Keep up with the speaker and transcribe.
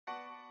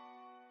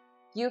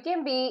You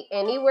can be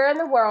anywhere in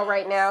the world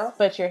right now,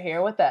 but you're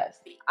here with us.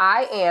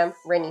 I am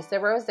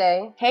Renisa Rose.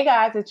 Hey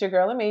guys, it's your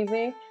girl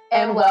Amazing.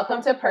 And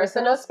welcome to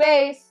Personal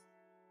Space.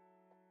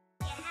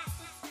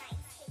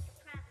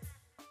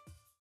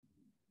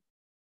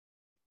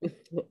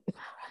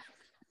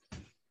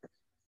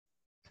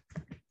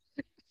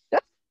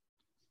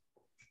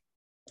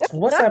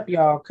 What's up,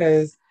 y'all?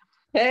 Because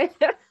I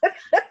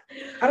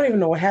don't even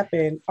know what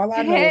happened. All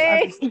I know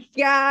is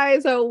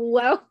guys,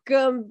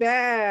 welcome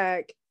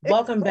back.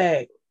 Welcome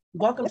back.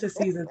 Welcome to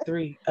season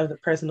 3 of the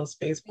Personal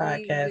Space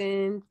Podcast.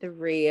 Season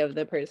 3 of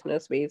the Personal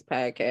Space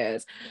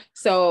Podcast.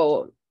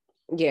 So,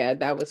 yeah,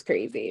 that was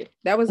crazy.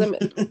 That was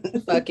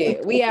fuck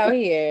it. We out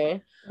here.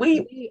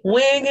 We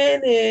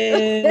winging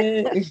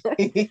it.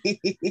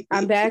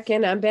 I'm back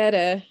and I'm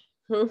better.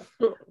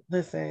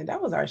 Listen,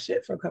 that was our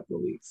shit for a couple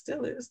of weeks.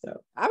 Still is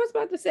though. I was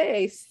about to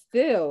say,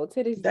 still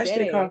to this that day.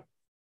 Shit called,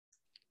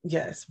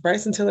 yes,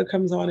 Bryson Tiller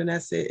comes on and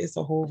that's it. It's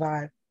a whole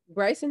vibe.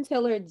 Bryson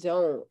Tiller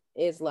don't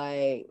is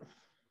like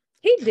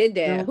he did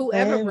that. No,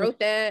 whoever wrote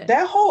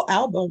that whole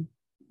album.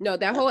 No,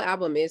 that whole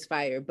album is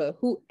fire. But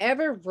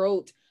whoever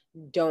wrote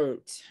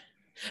Don't.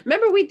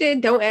 Remember we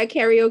did Don't at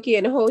karaoke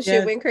and the whole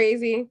shit went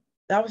crazy.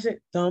 That was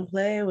it. Don't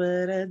play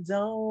with it.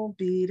 Don't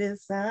be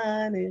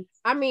dishonest.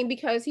 I mean,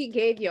 because he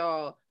gave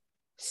y'all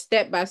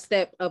step by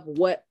step of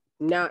what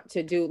not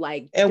to do,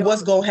 like and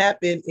what's gonna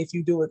happen if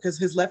you do it. Because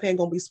his left hand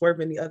gonna be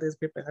swerving, the other is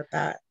gripping her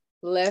thigh.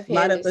 Left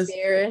hand is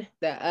staring,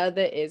 the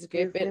other is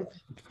gripping.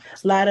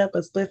 Light up a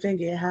spliff and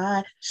get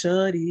high,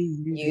 shorty.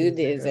 You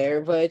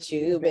deserve what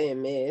you've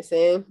been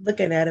missing.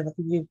 Looking at him,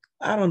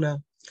 I don't know.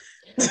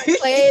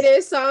 Play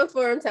this song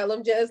for him. Tell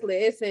him just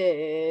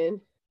listen.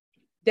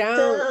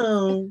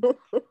 Don't.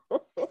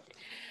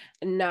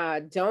 Nah,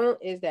 Don't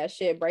is that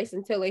shit.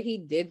 Bryson Tiller, he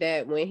did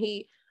that when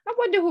I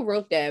wonder who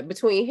wrote that.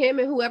 Between him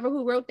and whoever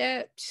who wrote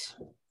that.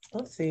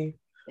 Let's see.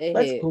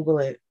 Let's Google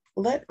it.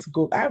 Let's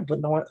Google.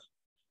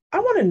 I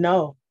want to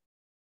know.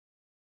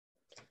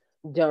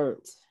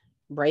 Don't.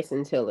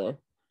 Bryson Tiller.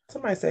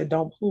 Somebody said,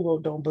 who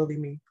wrote Don't Bully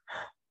Me?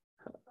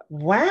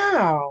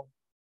 Wow.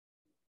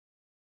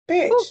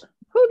 Bitch.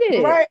 Who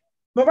did it?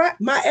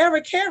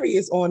 Mariah Carey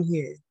is on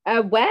here.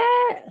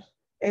 What?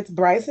 It's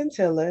Bryson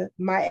Tiller,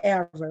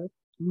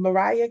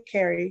 Mariah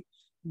Carey,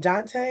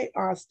 Jonte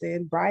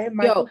Austin, Brian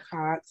Michael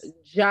Cox.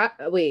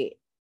 Wait.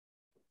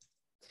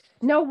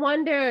 No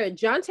wonder.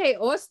 Jonte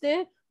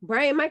Austin,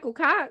 Brian Michael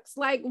Cox.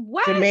 Like,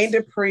 what? Jermaine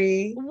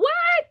Dupri.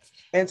 What?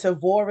 And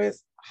Tavoris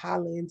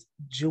Hollins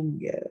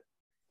Jr.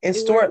 And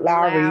Stuart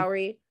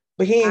Lowry.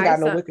 But he ain't got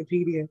no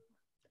Wikipedia.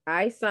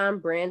 I saw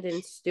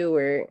Brandon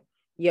Stewart.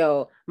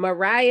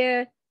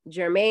 Mariah,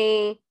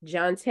 Jermaine,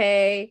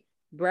 Jonte,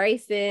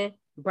 Bryson,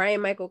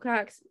 Brian Michael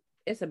Cox.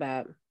 It's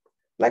about.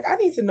 Like, I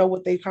need to know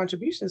what their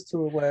contributions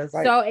to it was.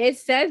 Like, so it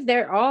says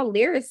they're all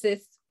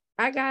lyricists.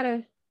 I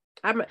gotta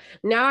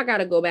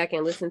go back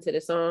and listen to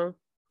the song.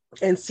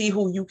 And see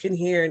who you can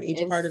hear in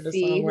each part of the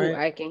song, right? Who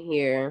I can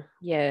hear.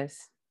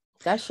 Yes.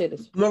 That shit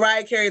is.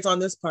 Mariah Carey's on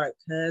this part.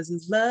 Cause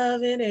his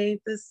loving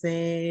ain't the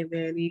same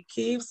and he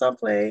keeps on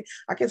playing.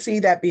 I can see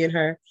that being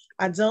her.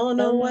 I don't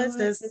know what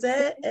to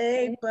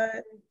say,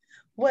 but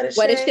what a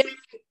shame.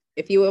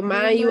 If you were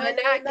mine, you would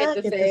not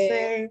get the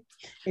same.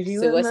 If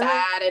you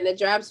suicide in the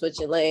drop,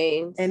 switching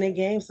lanes. And the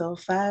game so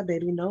fire,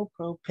 baby, no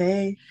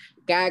propane.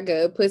 Got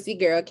good pussy,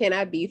 girl. Can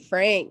I be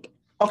frank?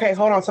 Okay,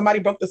 hold on. Somebody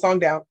broke the song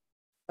down.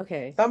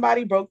 Okay.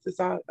 Somebody broke the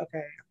song.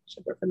 Okay.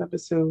 For number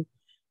 2.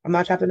 I'm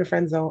not trapped in the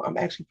friend zone. I'm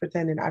actually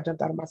pretending I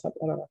jumped out of myself.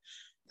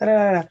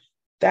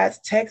 That's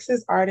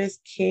Texas artist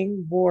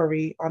King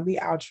Worry on the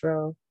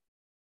outro.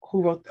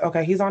 Who wrote?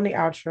 Okay, he's on the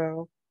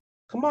outro.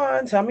 Come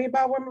on, tell me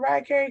about where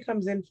Mariah Carey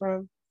comes in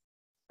from.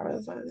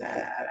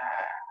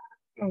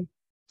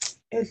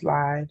 It's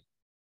lied.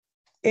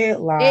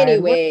 It lied.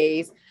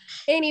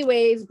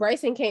 Anyways,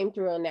 Bryson came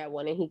through on that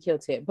one and he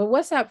killed it. But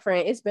what's up,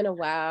 friend? It's been a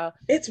while.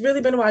 It's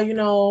really been a while,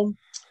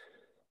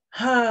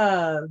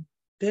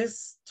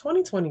 This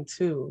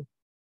 2022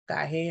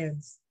 got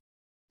hands.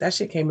 That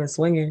shit came in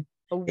swinging.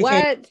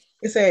 What?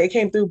 It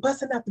came through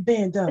busting out the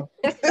bando.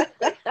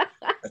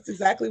 That's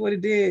exactly what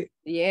it did.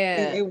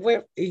 Yeah. It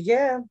went.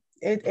 Yeah.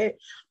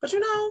 But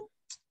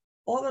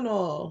all in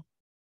all,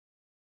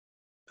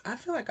 I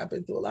feel like I've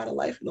been through a lot of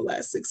life in the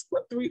last 6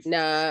 months.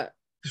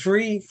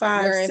 3,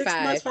 5, We're in 6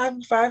 5. months, 5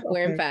 and 5.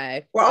 We're in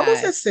 5. We're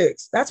almost at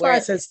 6. That's why I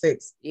said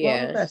 6.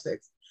 Yeah. Well,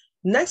 6.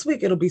 Next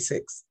week it'll be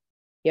 6.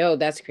 Yo,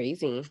 that's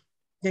crazy.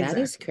 Exactly. That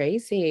is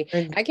crazy.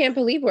 I can't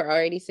believe we're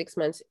already 6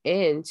 months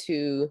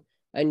into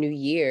a new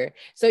year.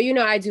 So,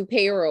 I do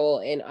payroll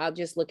and I'll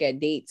just look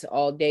at dates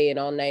all day and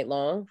all night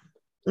long.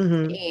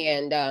 Mm-hmm.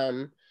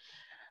 And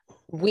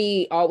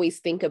we always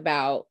think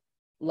about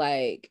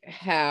like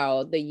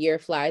how the year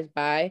flies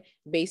by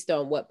based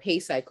on what pay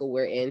cycle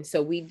we're in.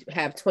 So we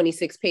have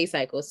 26 pay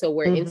cycles. So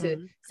we're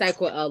into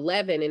cycle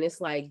 11 and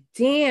it's like,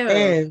 damn.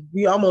 And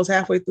we almost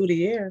halfway through the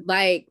year.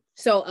 Like,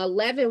 so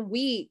 11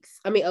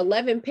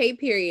 pay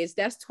periods,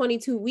 that's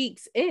 22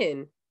 weeks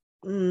in.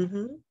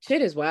 Mm-hmm.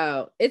 Shit is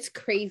wild. It's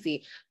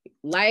crazy.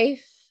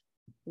 Life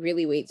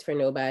really waits for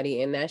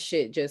nobody. And that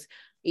shit just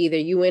either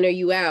you in or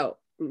you out,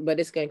 but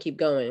it's gonna keep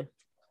going.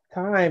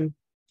 Time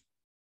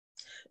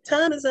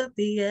is of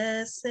the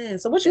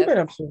essence. So what you been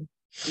up to?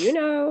 You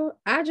know,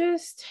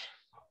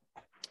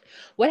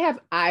 what have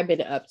I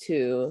been up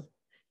to?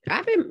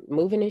 I've been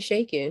moving and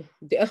shaking.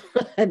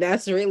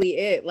 That's really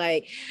it.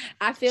 Like,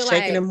 I feel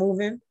shaking like and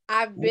moving.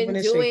 I've been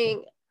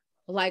doing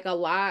like a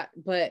lot,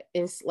 but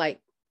it's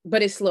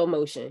slow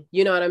motion.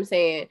 You know what I'm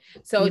saying?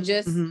 So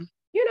just, you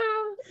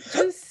know,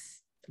 just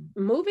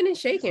moving and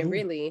shaking,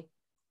 really.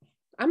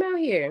 I'm out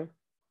here.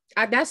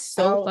 That's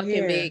so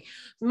fucking big.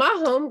 My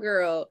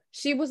homegirl,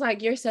 she was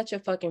like, you're such a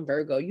fucking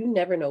Virgo. You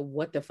never know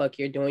what the fuck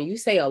you're doing. You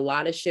say a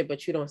lot of shit,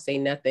 but you don't say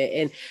nothing.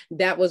 And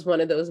that was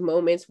one of those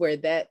moments where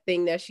that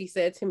thing that she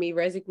said to me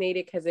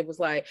resonated, because it was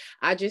like,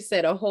 I just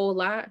said a whole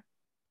lot,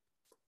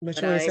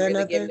 but I ain't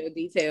really giving no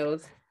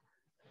details.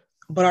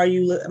 But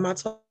am I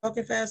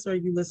talking fast or are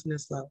you listening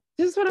slow?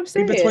 This is what I'm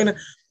saying. Read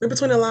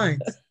between the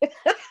lines.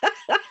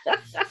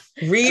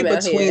 Read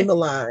between the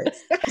lines.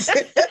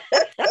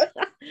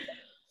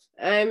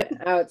 I'm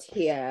out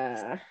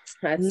here.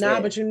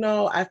 But you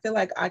know, I feel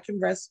like I can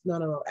rest.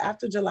 No.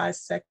 After July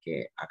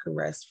 2nd, I can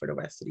rest for the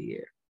rest of the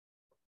year.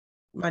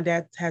 My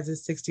dad has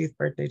his 60th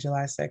birthday,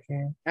 July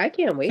 2nd. I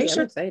can't wait.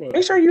 I'm excited.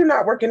 Make sure you're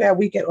not working that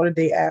weekend or the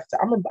day after.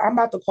 I'm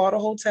about to call the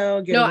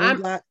hotel, get a room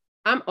block.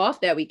 I'm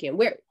off that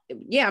weekend.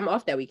 I'm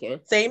off that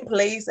weekend. Same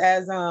place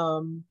as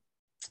my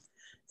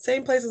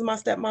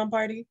stepmom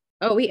party.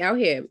 Oh, we out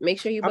here. Make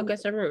sure you book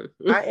us a room.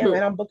 I am,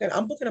 and I'm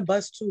booking a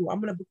bus too. I'm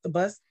gonna book the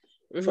bus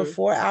for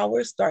 4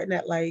 hours, starting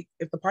at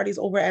if the party's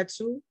over at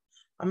 2,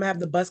 I'm gonna have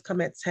the bus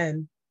come at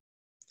 10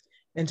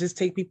 and just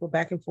take people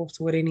back and forth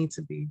to where they need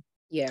to be.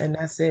 Yeah. And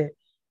that's it.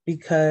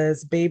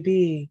 Because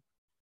baby,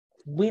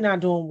 we not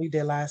doing what we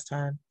did last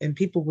time, and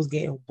people was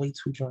getting way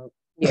too drunk.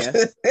 Yeah.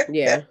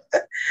 Yeah.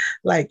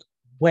 Like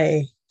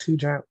way too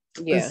drunk.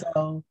 Yeah.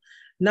 So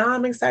now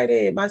I'm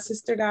excited. My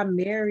sister got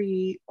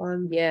married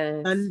on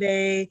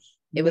Sunday.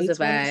 It was a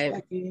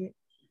vibe.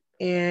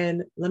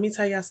 And let me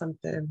tell y'all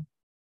something.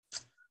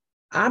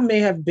 I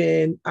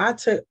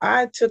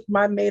took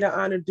my maid of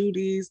honor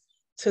duties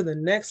to the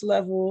next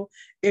level.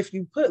 If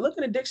you look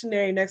in the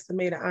dictionary next to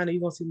maid of honor,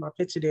 you're gonna see my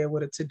picture there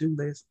with a to-do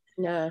list.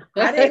 No.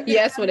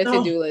 Yes, with a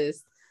to-do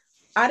list.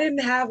 I didn't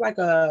have like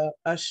a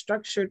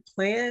structured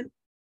plan,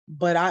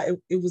 but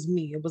it was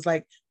me. It was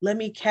like, let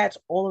me catch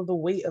all of the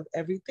weight of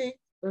everything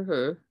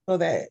so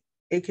that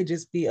it could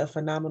just be a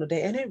phenomenal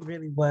day. And it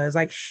really was.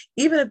 Like,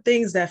 even the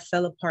things that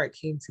fell apart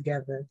came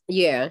together.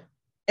 Yeah.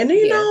 And then,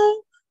 you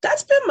know,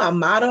 that's been my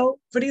motto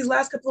for these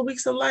last couple of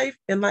weeks of life.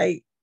 And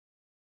like,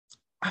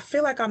 I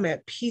feel like I'm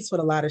at peace with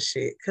a lot of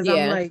shit. Cause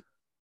I'm like,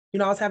 you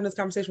know, I was having this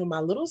conversation with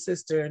my little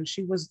sister, and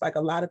she was like,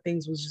 a lot of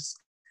things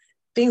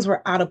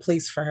were out of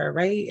place for her.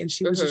 Right. And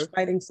she was just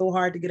fighting so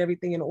hard to get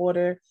everything in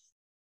order.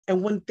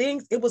 And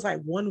it was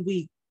like 1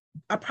 week,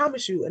 I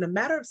promise you, in a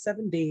matter of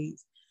 7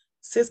 days,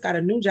 sis got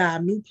a new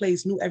job, new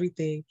place, new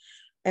everything.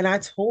 And I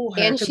told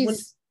her. And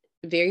she's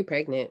very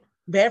pregnant.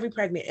 Very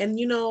pregnant. And,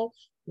 you know,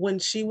 when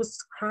she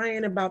was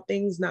crying about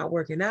things not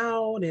working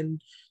out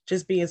and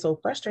just being so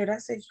frustrated, I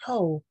said,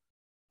 yo,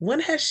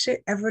 when has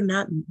shit ever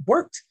not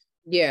worked?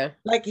 Yeah.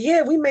 Like,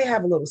 yeah, we may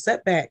have a little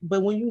setback,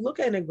 but when you look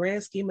at it in the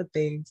grand scheme of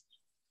things,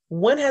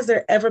 when has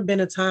there ever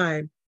been a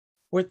time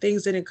where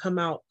things didn't come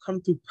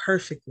through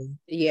perfectly?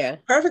 Yeah.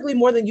 Perfectly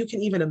more than you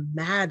can even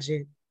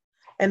imagine.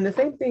 And the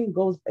same thing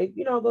goes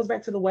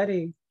back to the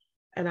wedding.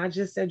 And I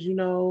just said, you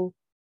know,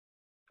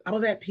 I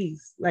was at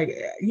peace. Like,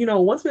 you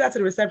know, once we got to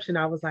the reception,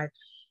 I was like,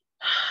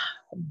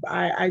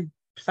 I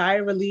sigh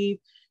of relief.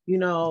 You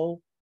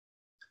know,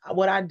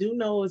 what I do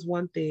know is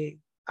one thing.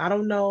 I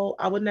don't know.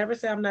 I would never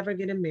say I'm never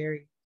getting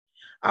married.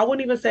 I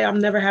wouldn't even say I'm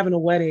never having a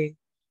wedding.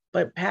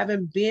 But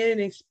having been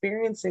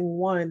experiencing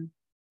one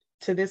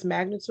to this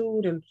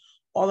magnitude and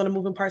all of the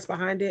moving parts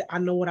behind it, I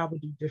know what I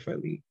would do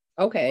differently.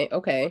 Okay.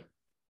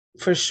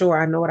 For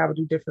sure, I know what I would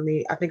do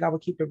differently. I think I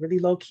would keep it really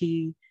low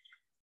key.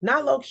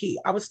 Not low key.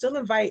 I would still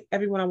invite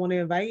everyone I want to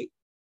invite,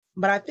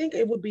 but I think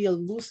it would be a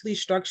loosely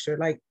structured.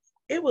 Like,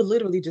 it would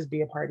literally just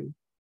be a party.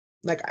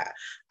 Like,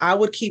 I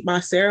would keep my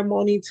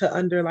ceremony to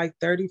under like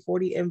 30,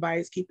 40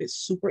 invites, keep it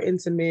super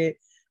intimate.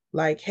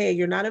 Like, hey,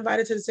 you're not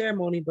invited to the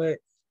ceremony, but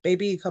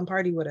baby, come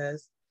party with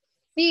us.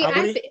 See,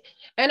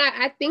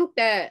 I think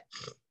that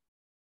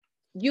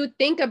you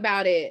think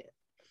about it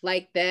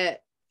like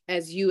that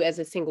as you as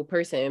a single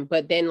person,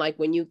 but then like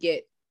when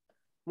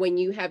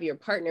you have your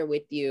partner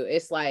with you,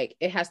 it's like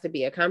it has to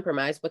be a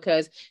compromise,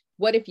 because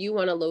what if you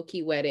want a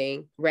low-key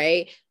wedding,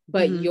 right?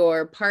 But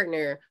your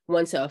partner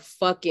wants a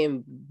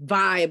fucking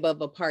vibe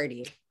of a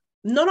party.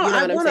 No, you know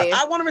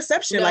I want a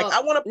reception. No, like,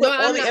 I want to put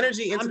all the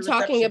energy into the reception.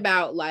 I'm talking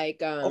about like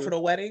for the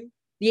wedding.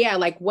 Yeah,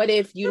 like what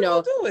if, you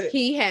know,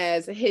 he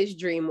has his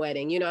dream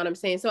wedding, you know what I'm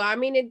saying? So I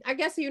mean, I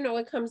guess, you know,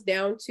 it comes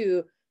down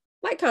to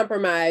like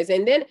compromise,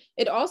 and then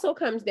it also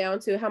comes down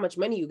to how much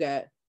money you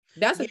got.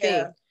 That's the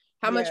thing.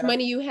 How much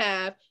money you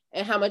have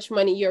and how much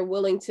money you're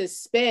willing to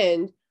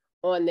spend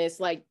on this.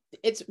 Like,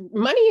 it's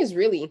money is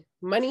really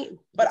money.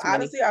 But It's money.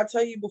 honestly, I'll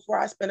tell you, before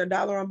I spend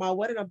 $1 on my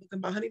wedding, I'm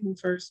booking my honeymoon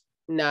first.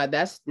 Nah,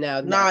 that's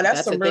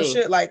that's some real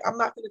shit. Like, I'm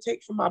not gonna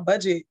take from my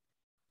budget.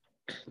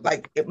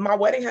 Like, if my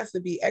wedding has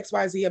to be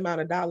XYZ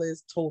amount of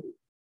dollars total.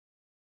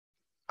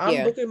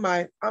 I'm booking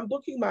my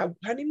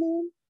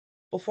honeymoon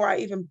before I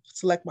even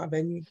select my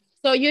venue.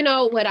 So you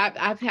know what,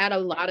 I've had a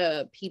lot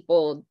of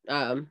people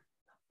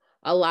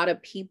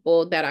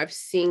that I've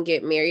seen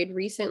get married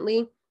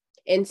recently,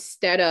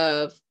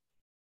 because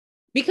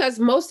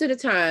most of the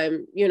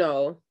time, you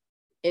know,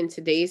 in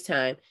today's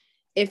time,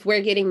 if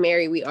we're getting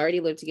married, we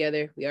already live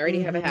together. We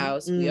already have a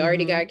house. We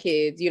already got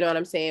kids. You know what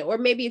I'm saying? Or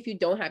maybe if you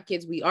don't have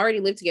kids, we already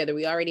live together.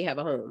 We already have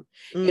a home.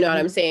 You know what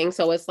I'm saying?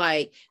 So it's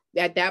like,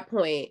 at that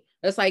point,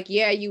 it's like,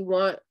 yeah, you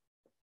want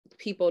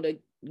people to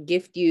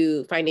gift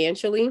you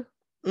financially,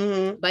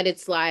 but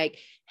it's like,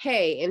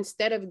 hey,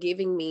 instead of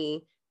giving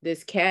me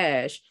this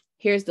cash,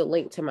 here's the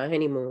link to my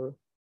honeymoon.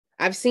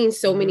 I've seen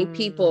so many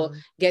people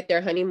get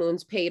their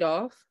honeymoons paid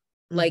off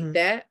like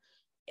that.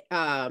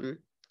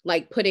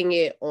 Like putting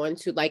it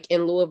onto, like,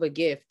 in lieu of a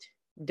gift,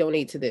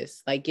 donate to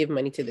this, like give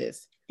money to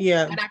this.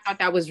 Yeah. And I thought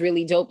that was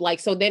really dope.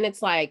 Like, so then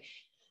it's like,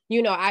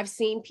 you know, I've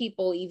seen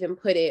people even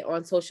put it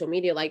on social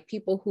media, like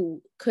people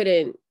who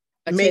couldn't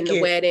attend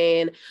the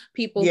wedding,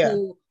 people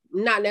who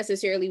not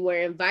necessarily were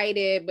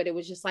invited, but it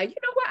was just like, you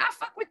know what, I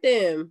fuck with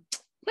them.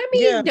 Let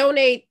me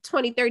donate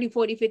 $20, $30,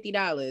 $40,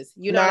 $50.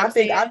 You know what I'm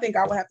saying? I think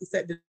I would have to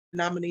set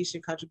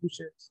denomination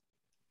contributions.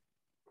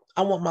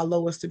 I want my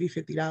lowest to be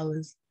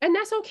 $50. And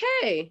that's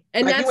okay.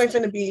 And like, you ain't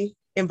finna be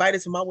invited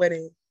to my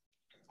wedding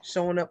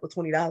showing up with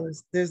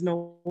 $20. There's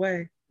no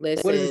way.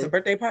 Listen. What is this, a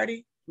birthday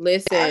party?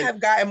 Listen. I have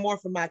gotten more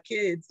from my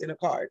kids in a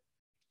card.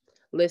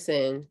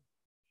 Listen.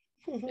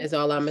 That's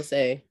all I'm gonna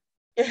say.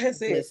 That's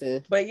it.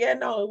 Listen. But yeah,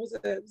 no, it was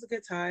a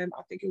good time.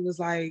 I think it was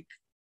like,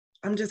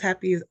 I'm just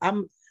happy.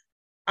 I'm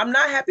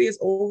not happy it's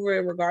over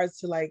in regards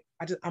to, like,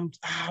 I'm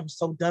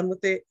so done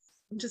with it.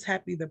 I'm just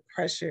happy the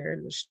pressure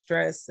and the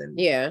stress and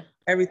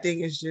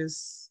everything is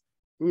just,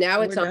 now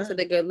it's on to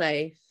the good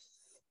life.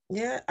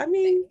 Yeah, I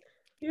mean,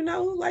 you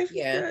know, life is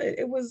good.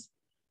 It was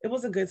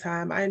a good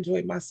time. I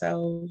enjoyed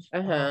myself.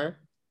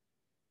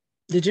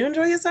 Did you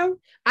enjoy yourself?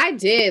 I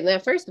did. Now,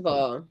 first of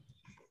all,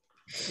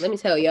 let me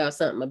tell y'all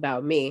something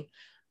about me.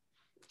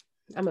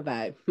 I'm a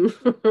vibe.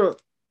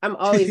 I'm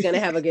always going to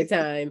have a good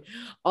time.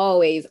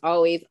 Always,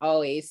 always,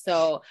 always.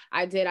 So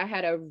I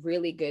had a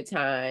really good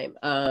time.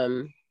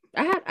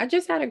 I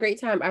just had a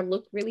great time. I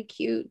looked really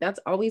cute. That's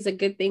always a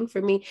good thing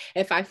for me.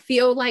 If I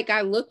feel like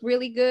I look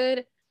really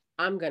good,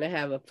 I'm going to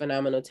have a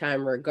phenomenal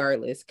time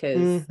regardless,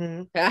 because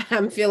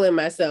I'm feeling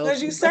myself.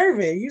 Because you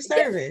serving. You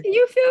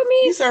feel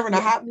me? You serving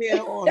a hot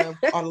meal on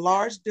a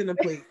large dinner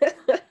plate.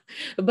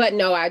 But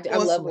no, I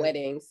love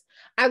weddings.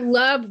 I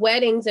love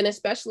weddings, and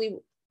especially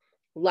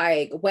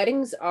like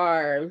weddings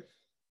are,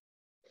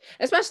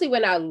 especially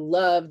when I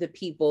love the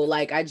people,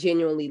 like I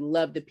genuinely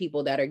love the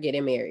people that are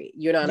getting married.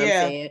 You know what I'm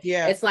saying?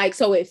 Yeah. It's like,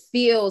 so it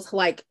feels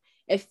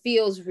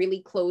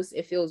really close.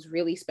 It feels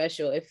really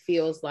special. It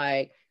feels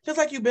like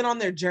you've been on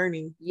their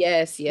journey.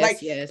 Yes.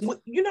 Like, yes.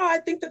 You know, I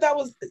think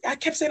I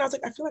kept saying, I was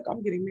like, I feel like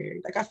I'm getting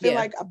married. Like, I feel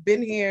like I've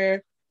been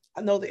here.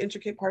 I know the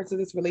intricate parts of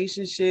this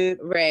relationship.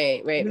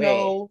 Right. You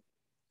know,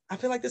 I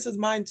feel like this is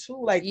mine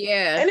too. Like,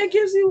 and it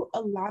gives you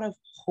a lot of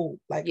hope.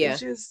 Like, it's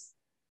just,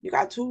 you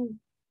got two,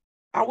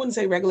 I wouldn't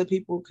say regular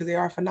people because they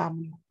are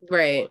phenomenal.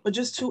 Right. But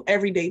just two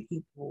everyday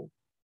people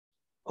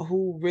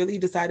who really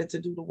decided to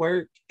do the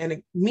work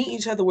and meet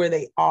each other where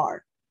they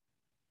are.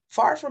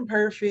 Far from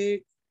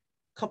perfect,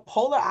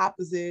 polar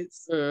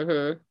opposites,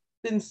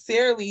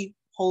 sincerely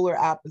polar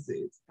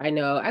opposites. I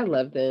know. I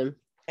love them.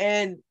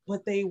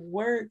 But they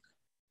work.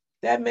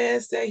 That man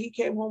said he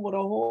came home with a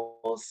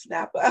whole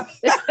snap up.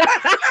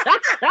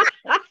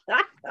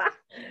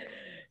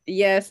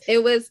 Yes,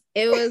 it was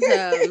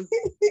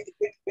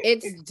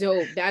it's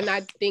dope. And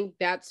I think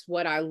that's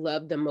what I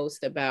love the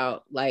most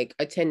about, like,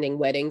 attending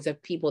weddings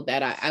of people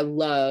that I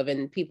love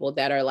and people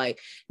that are like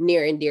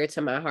near and dear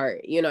to my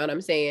heart. You know what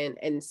I'm saying?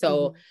 And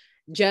so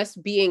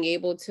just being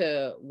able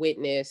to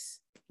witness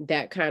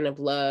that kind of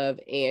love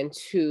and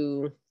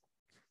to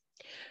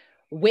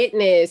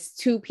witness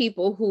two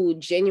people who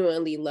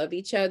genuinely love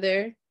each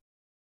other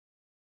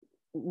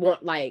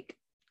want, like,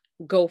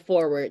 go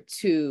forward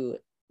to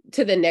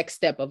the next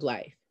step of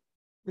life.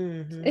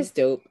 It's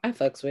dope. I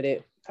fucks with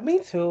it. Me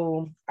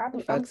too. I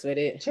fucks with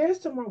it. Cheers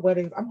to more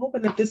weddings. I'm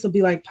hoping that this will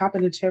be like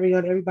popping the cherry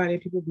on everybody.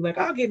 People will be like,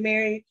 I'll get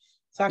married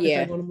so I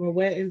can go to more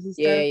weddings and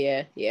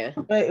stuff. Yeah.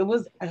 But it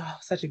was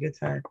such a good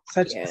time.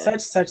 Such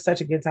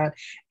a good time.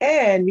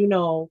 And, you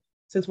know,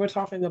 since we're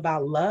talking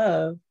about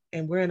love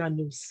and we're in a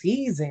new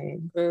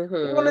season, we're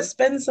going to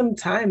spend some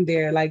time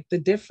there, like the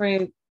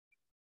different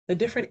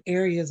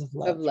areas of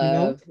love. You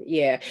know?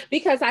 Yeah.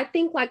 Because I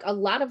think, like, a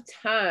lot of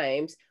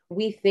times when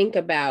we think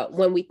about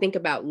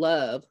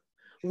love,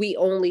 we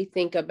only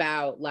think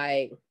about,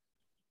 like,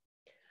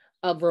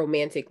 of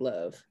romantic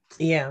love.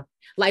 Yeah.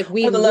 Like,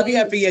 or the love you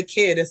have for your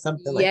kid or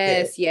something like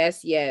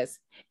that. Yes.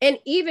 And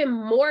even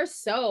more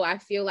so, I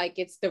feel like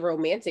it's the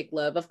romantic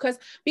love, of course,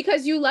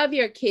 because you love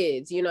your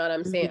kids, you know what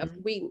I'm saying?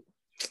 Mm-hmm. We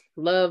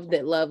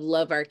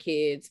love our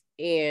kids,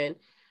 and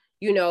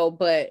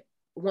but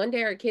one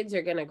day our kids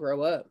are gonna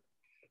grow up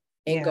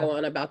and go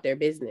on about their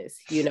business,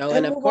 and of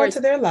move on course to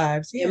their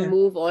lives. and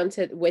move on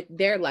to with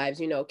their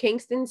lives.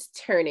 Kingston's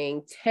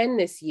turning 10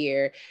 this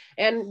year,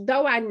 and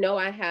though I know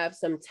I have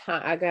some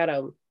time, I got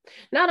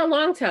not a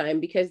long time,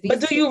 because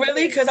but do you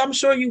really? Because I'm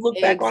sure you look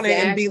back on it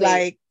and be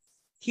like,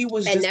 he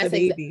was just a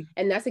baby.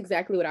 And that's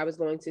exactly what I was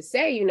going to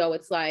say.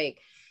 It's like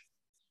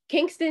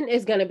Kingston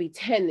is going to be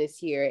 10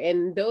 this year.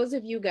 And those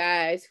of you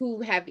guys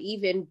who have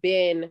even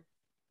been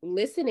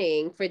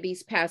listening for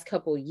these past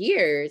couple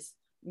years,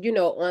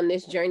 on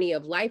this journey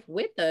of life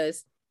with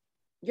us,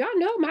 y'all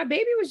know my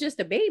baby was just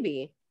a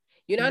baby.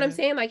 You know what I'm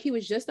saying? Like, he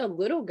was just a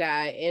little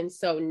guy. And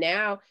so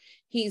now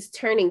he's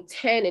turning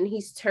 10, and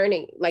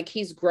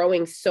he's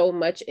growing so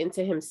much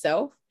into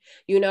himself,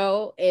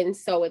 and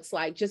so it's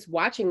like, just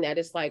watching that,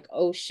 it's like,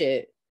 oh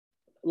shit,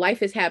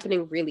 life is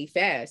happening really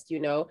fast,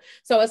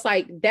 so it's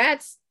like,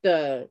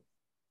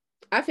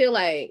 I feel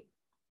like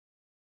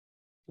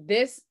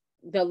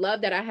the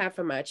love that I have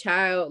for my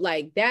child,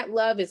 like, that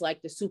love is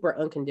like the super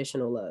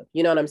unconditional love,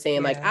 you know what I'm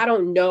saying? Like, I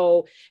don't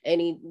know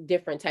any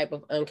different type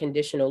of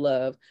unconditional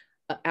love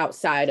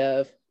outside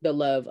of the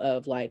love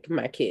of like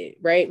my kid,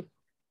 right?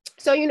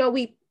 So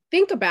we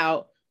think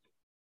about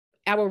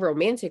our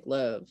romantic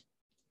love,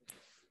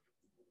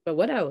 but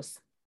what else?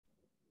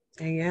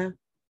 Yeah.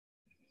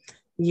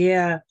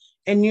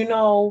 And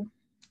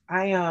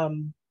I've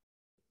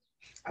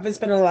been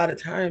spending a lot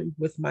of time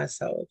with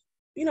myself,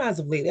 as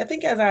of late. I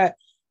think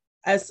as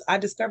I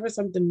discover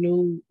something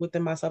new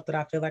within myself that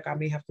I feel like I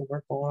may have to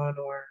work on,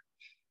 or,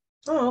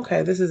 oh,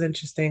 okay, this is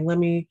interesting. Let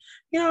me,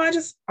 I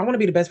want to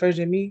be the best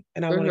version of me,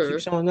 and I want to keep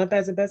showing up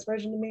as the best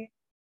version of me,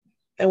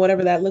 and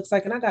whatever that looks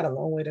like. And I got a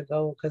long way to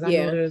go, because I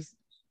know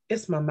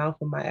it's my mouth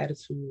and my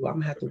attitude. I'm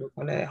gonna have to work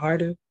on that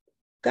harder.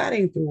 God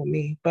ain't through with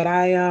me. But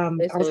I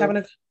was having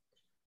a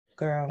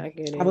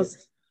I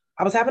was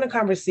having a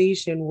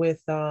conversation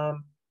with my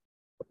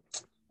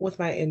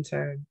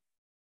intern,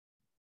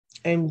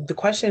 and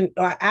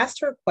I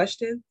asked her a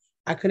question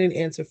I couldn't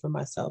answer for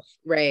myself.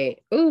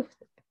 Right. Ooh,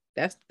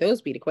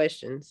 those be the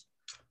questions.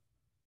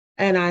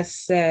 And I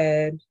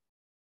said,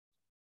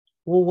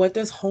 well, what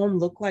does home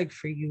look like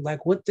for you? Like,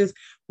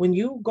 when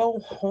you go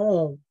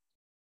home,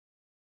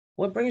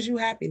 what brings you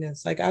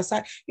happiness? Like,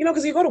 outside,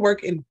 because you go to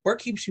work, and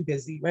work keeps you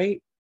busy,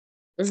 right?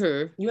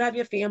 Mm-hmm. You have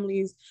your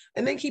families,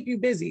 and they keep you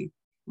busy.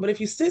 But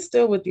if you sit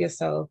still with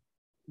yourself,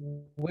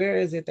 where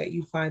is it that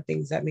you find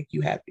things that make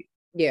you happy?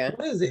 Yeah.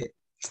 What is it?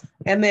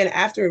 And then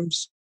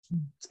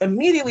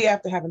immediately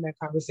after having that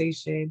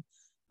conversation,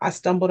 I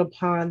stumbled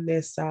upon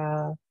this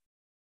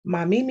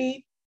my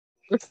Mimi.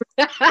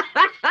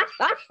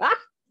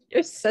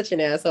 You're such an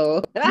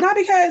asshole. Not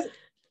because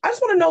I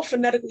just want to know,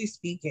 phonetically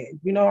speaking.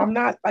 I'm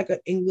not like an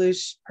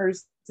English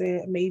person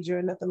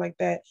major, nothing like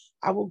that.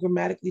 I will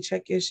grammatically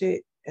check your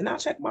shit, and I'll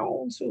check my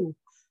own too.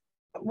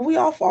 We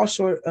all fall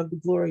short of the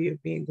glory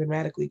of being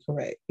grammatically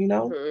correct,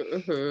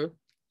 Mm-hmm.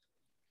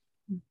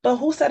 But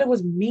who said it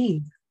was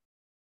mean?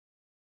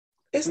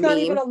 It's not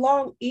even a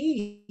long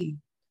E.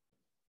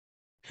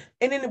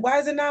 And then why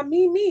is it not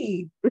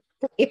me?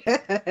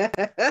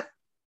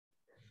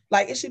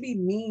 Like, it should be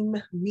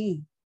meme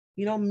me.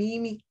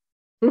 Meme.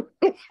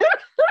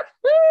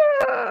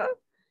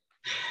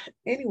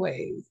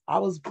 Anyways, I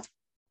was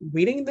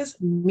reading this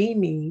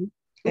meme,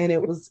 and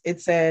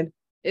it said,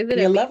 is it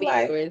a meme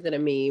or is it a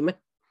meme?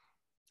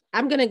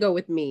 I'm gonna go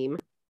with meme.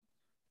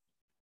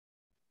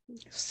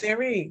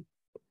 Siri.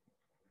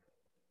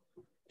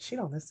 She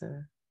don't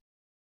listen.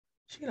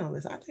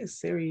 I think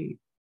Siri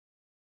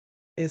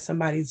is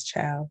somebody's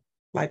child,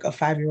 like a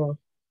 5-year-old.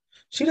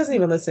 She doesn't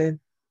even listen.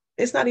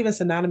 It's not even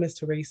synonymous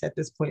to race at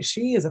this point.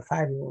 She is a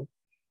 5-year-old.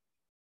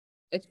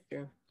 It's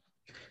true.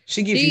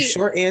 She gives you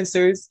short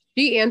answers.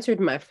 She answered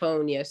my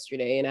phone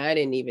yesterday, and I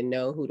didn't even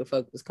know who the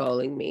fuck was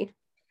calling me.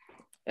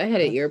 I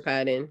had an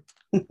earpod in.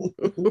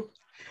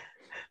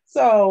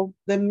 So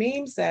the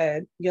meme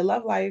said, your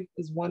love life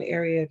is one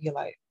area of your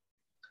life.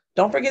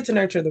 Don't forget to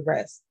nurture the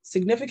rest.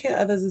 Significant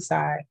others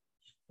aside,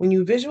 when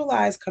you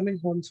visualize coming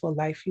home to a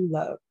life you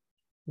love,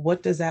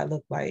 what does that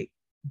look like?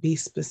 Be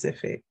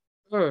specific.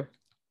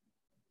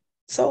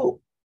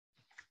 So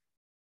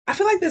I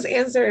feel like this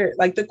answer,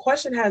 like, the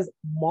question has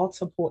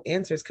multiple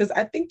answers, because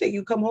I think that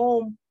you come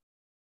home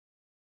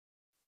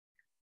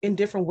in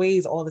different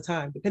ways all the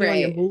time, depending on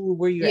your mood,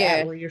 where you're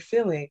at, where you're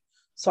feeling.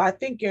 So I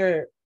think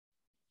you're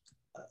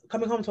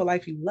coming home to a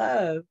life you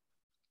love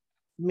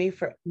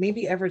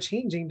maybe ever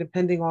changing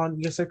depending on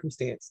your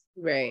circumstance.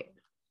 Right.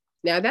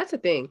 Now that's the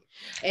thing.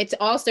 It's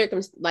all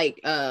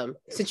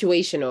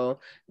situational.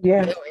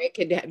 Yeah. It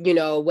could,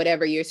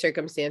 whatever your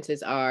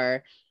circumstances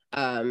are.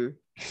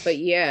 But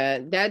yeah,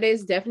 that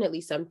is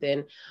definitely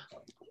something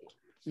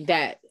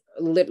that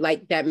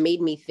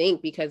made me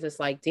think, because it's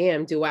like,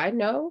 damn, do I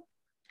know?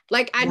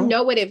 Like, I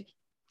know what if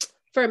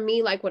for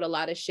me, like with a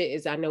lot of shit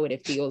is I know what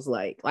it feels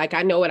like. Like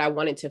I know what I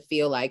want it to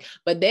feel like.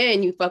 But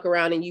then you fuck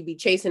around and you be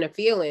chasing a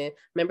feeling.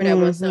 Remember that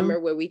one summer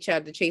where we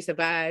tried to chase a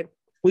vibe?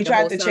 We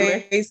tried to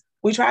chase.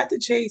 We tried to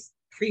chase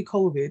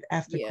pre-COVID,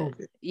 after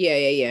COVID.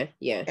 Yeah.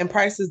 And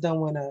prices done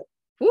went up.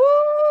 Woo!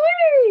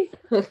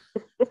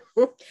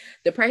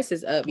 The price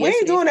is up. We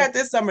ain't doing that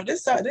this summer.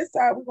 This time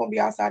we're gonna be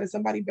outside in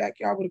somebody's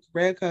backyard with a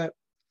red cup.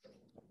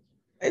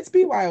 It's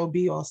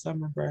BYOB all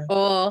summer, bro.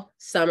 All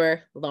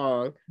summer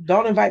long.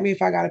 Don't invite me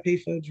if I gotta pay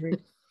for a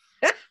drink.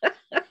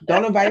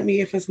 Don't invite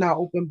me if it's not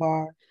open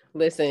bar.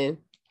 Listen.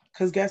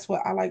 Because guess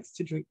what? I like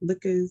to drink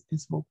liquors and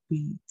smoke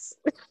weeds.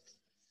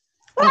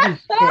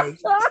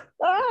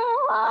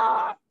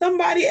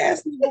 Somebody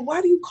asked me, well,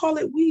 why do you call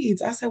it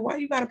weeds? I said, why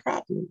you got a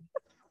problem?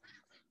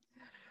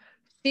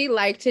 She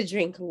liked to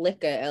drink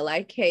liquor,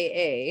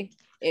 Lika,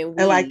 and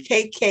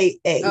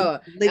Likka. Oh,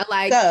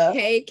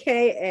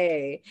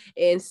 Likka,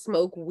 and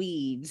smoke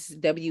weeds,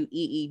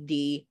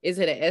 WEED. Is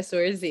it an S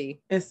or a Z?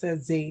 It's a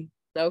Z.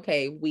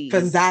 Okay, weeds.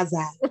 For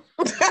Zaza.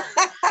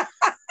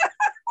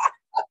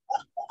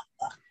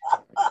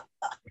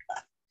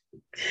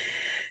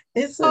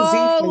 It's a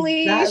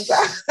Holy Z for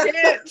Zaza.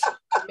 shit,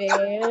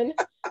 man.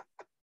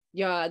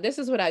 Y'all, this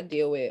is what I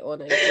deal with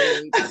on a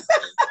daily basis.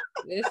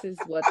 This is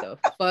what the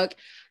fuck.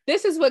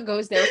 This is what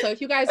goes down. So if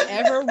you guys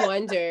ever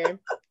wonder,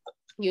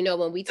 you know,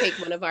 when we take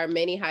one of our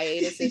many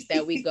hiatuses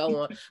that we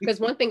go on, because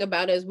one thing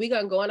about us, we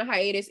gonna go on a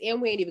hiatus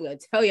and we ain't even gonna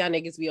tell y'all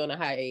niggas we on a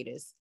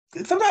hiatus.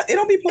 Sometimes it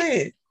don't be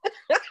playing.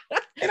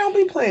 It don't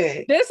be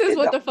playing. This is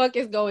what the fuck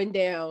is going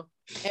down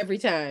every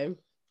time.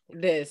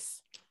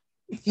 This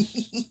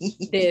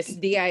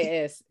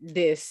DIS.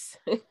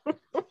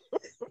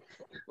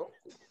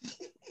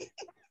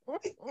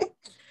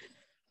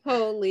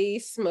 Holy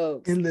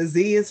smokes. And the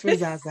Z is for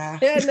Zaza.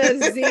 And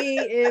the Z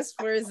is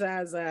for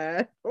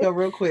Zaza. Yo,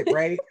 real quick,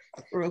 right?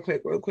 Real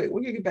quick.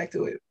 We can get back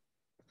to it.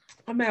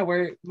 I'm at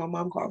work. My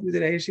mom called me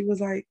today and she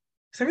was like,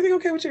 is everything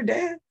okay with your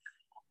dad?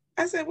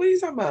 I said, what are you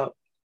talking about?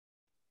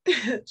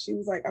 She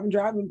was like, I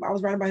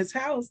was riding by his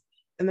house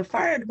and the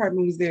fire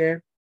department was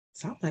there.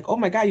 So I'm like, oh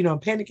my God, I'm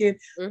panicking.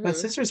 Mm-hmm. My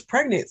sister's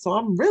pregnant, so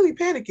I'm really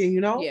panicking,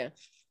 Yeah.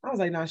 I was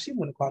like, nah, she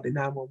wouldn't call the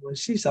 911.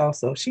 She's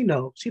also, she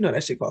know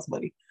that shit costs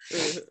money.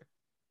 Mm-hmm.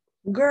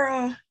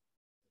 Girl,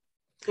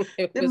 was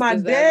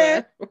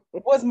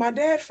my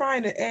dad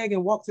frying an egg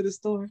and walked to the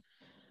store?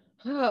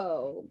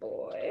 Oh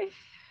boy.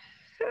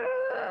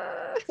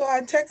 So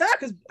I texted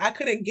because I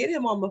couldn't get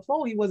him on the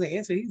phone. He wasn't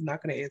answering. He's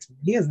not going to answer me.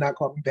 He has not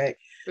called me back.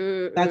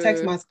 So I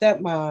text my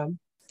stepmom.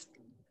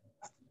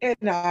 And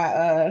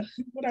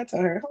what I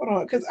tell her? Hold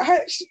on, because I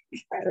had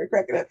her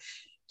cracking up.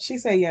 She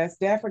said, yes,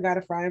 Dad forgot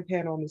a frying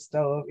pan on the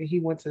stove and he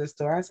went to the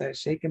store. I said,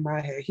 shaking my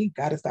head, he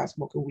got to stop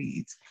smoking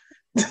weeds.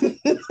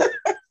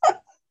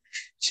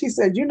 She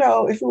said,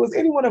 if it was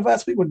any one of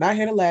us, we would not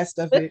hear the last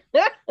of it.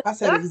 I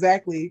said,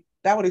 exactly.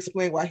 That would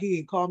explain why he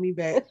didn't call me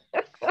back.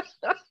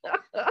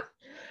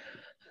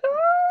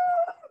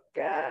 Oh,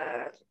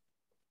 God.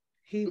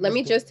 Let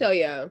me just tell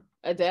y'all,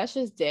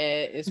 Adasha's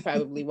dad is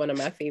probably one of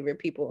my favorite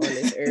people on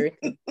this earth.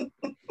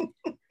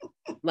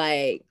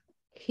 Like,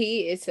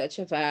 he is such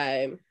a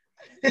vibe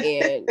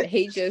and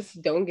he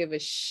just don't give a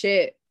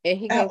shit and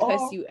he gonna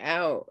cuss you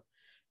out.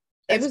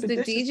 It was the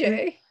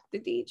DJ.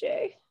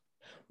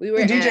 We were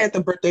at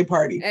the birthday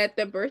party. At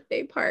the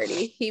birthday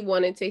party, he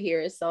wanted to hear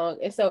a song.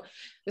 And so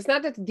it's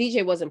not that the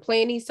DJ wasn't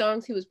playing these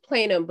songs, he was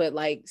playing them, but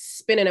like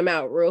spinning them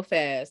out real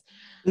fast.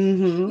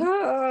 Mm-hmm.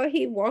 Oh,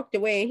 he walked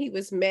away and he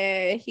was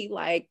mad. He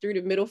like threw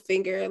the middle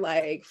finger,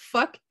 like,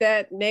 fuck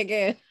that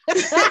nigga.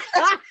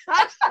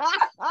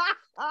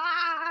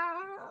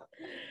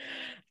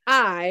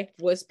 I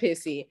was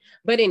pissy.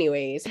 But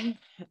anyways,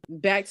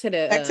 back to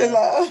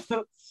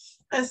love.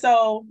 And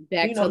so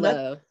back to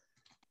love.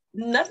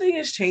 Nothing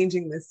is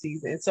changing this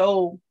season.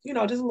 So, just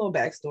a little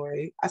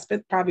backstory. I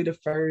spent probably the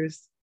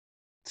first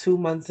 2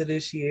 months of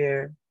this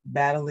year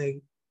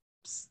battling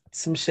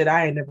some shit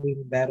I ain't never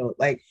even battled,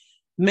 like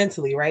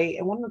mentally, right?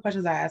 And one of the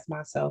questions I asked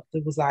myself,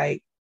 it was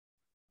like,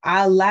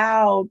 I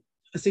allowed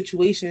a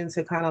situation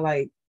to kind of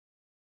like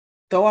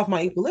throw off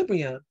my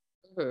equilibrium.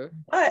 Mm-hmm.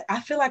 But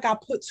I feel like I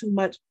put too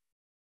much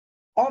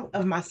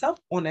of myself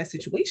on that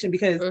situation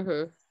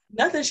because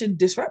nothing should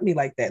disrupt me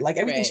like that. Like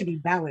everything should be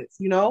balanced,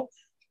 And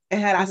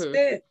had I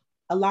spent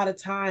a lot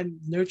of time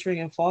nurturing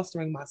and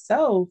fostering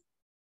myself,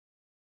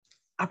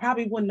 I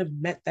probably wouldn't have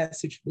met that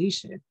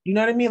situation. You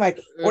know what I mean? Like,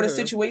 or the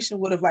situation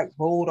would have like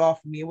rolled off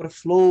of me. It would have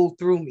flowed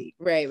through me.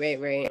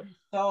 Right.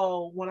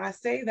 So when I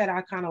say that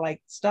I kind of like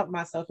stumped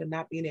myself in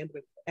not being able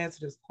to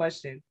answer this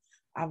question,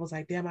 I was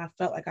like, damn, I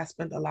felt like I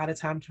spent a lot of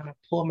time trying to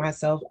pull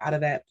myself out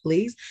of that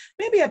place.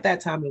 Maybe at that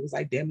time it was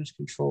like damage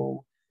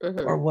control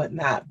or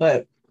whatnot.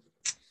 But,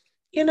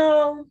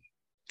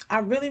 I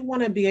really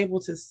want to be able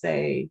to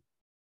say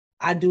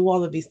I do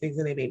all of these things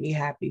and they make me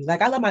happy.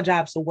 Like I love my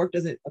job, so work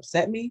doesn't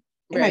upset me.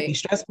 It might be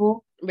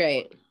stressful.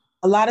 Right.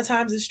 A lot of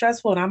times it's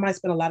stressful and I might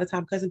spend a lot of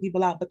time cussing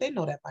people out, but they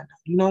know that by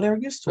now. They're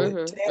used to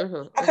it.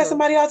 I cussed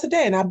somebody out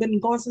today and I've been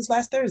going since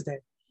last Thursday.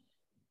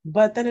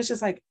 But then it's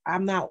just like,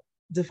 I'm not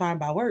defined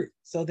by work.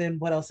 So then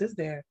what else is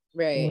there? You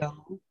Right.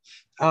 know?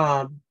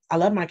 I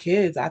love my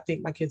kids. I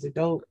think my kids are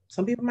dope.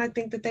 Some people might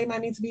think that they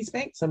might need to be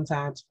spanked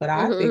sometimes, but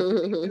I think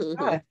that they're just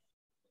fine.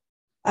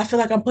 I feel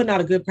like I'm putting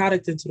out a good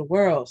product into the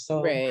world.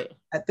 So Right.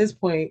 at this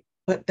point,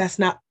 but that's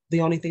not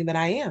the only thing that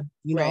I am,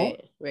 you know?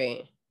 Right.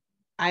 Right.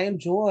 I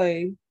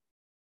enjoy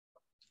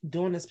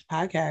doing this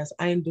podcast.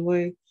 I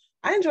enjoy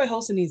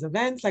hosting these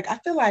events. Like I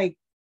feel like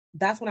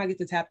that's when I get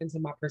to tap into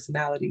my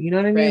personality. You know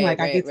what I mean? Right. Like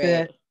I Right. get to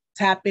Right.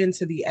 tap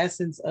into the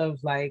essence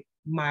of like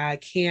my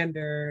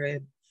candor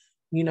and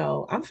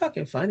I'm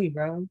fucking funny,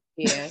 bro.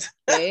 Yeah.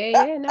 Yeah,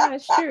 yeah, yeah. No,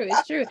 it's true.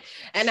 It's true.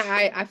 And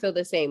I feel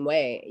the same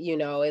way.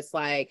 It's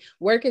like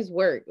work is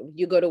work.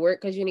 You go to work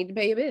because you need to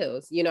pay your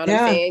bills. You know what I'm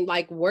Yeah. saying?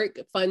 Like work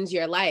funds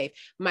your life.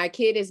 My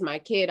kid is my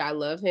kid. I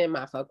love him.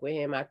 I fuck with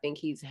him. I think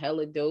he's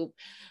hella dope.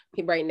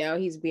 Right now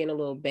he's being a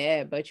little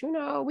bad, but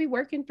we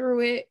working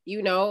through it,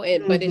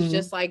 but it's Mhm.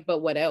 just like, but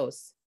what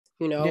else?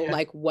 Yeah.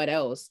 Like what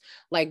else?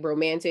 Like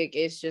romantic,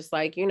 it's just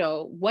like,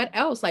 what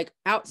else? Like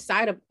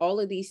outside of all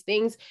of these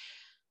things,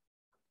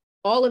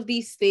 all of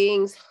these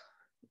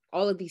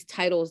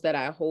titles that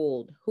I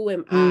hold, who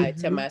am I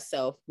to Mhm.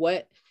 myself?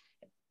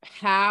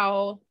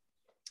 How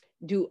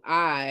do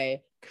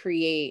I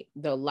create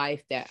the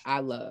life that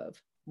I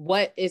love?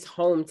 What is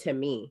home to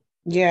me?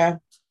 Yeah.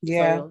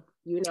 Yeah.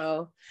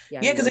 So, Yeah,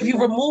 because if you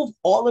remove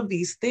all of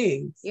these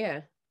things,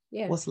 yeah,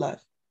 what's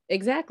left?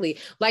 exactly.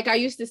 Like I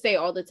used to say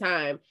all the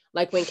time,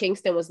 like when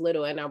Kingston was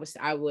little and I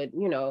would,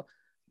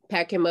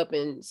 pack him up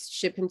and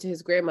ship him to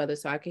his grandmother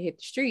so I could hit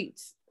the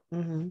streets.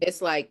 Mm-hmm.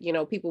 It's like,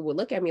 people would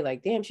look at me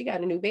like, damn, she got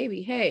a new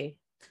baby. Hey,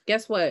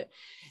 guess what?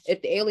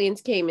 If the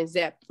aliens came and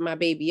zapped my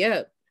baby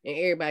up and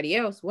everybody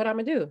else, what I'm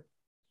gonna do?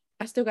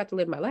 I still got to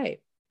live my life.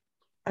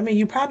 I mean,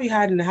 you probably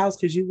hide in the house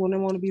because you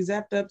wouldn't want to be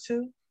zapped up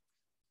too.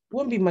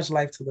 Wouldn't be much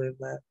life to live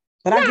left.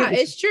 But Nah,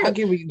 it's true. I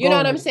get where you're You know going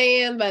what I'm with it.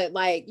 saying? But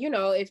like,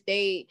 if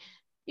they,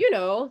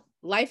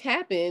 life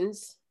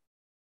happens,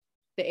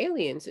 the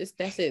aliens,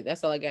 that's it.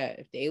 That's all I got.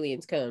 If the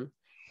aliens come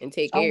and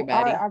take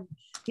everybody.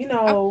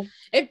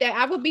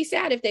 I would be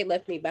sad if they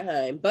left me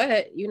behind.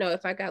 But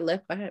if I got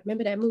left behind,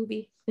 remember that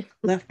movie? Left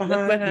Left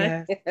behind,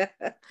 behind. yeah.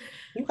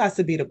 You got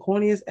to be the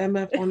corniest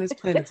MF on this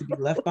planet to be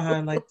left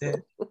behind like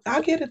that.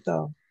 I get it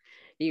though.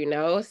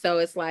 So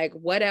it's like,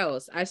 what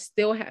else? I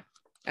still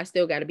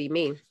got to be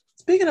me.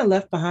 Speaking of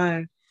left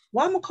behind,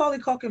 why Macaulay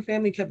Culkin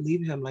family kept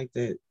leaving him like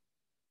that?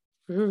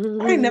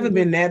 I ain't never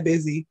been that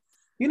busy.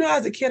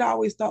 As a kid, I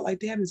always thought like,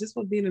 damn, is this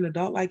what being an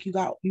adult like? You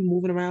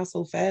moving around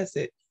so fast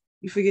that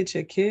you forget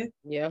your kid.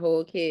 Your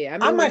whole kid. I I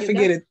mean, might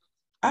forget it.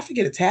 I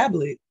forget a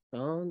tablet.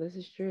 Oh, this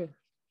is true.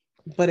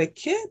 But a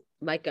kid,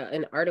 like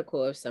an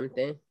article or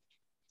something.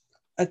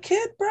 A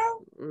kid,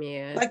 bro.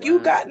 Yeah. Like you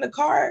got in the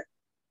car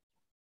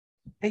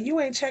and you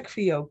ain't checked for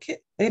your kid.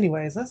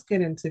 Anyways, let's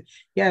get into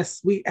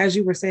as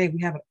you were saying,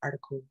 we have an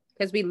article.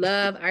 Because we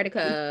love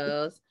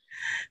articles.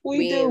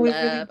 We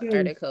love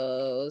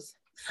articles.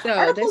 So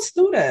articles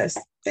suit us.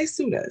 They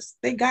suit us.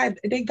 They guide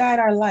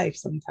our life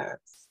sometimes.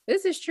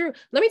 This is true.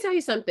 Let me tell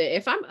you something.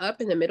 If I'm up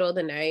in the middle of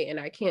the night and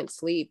I can't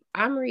sleep,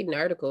 I'm reading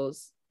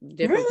articles,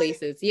 different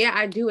places. Yeah,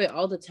 I do it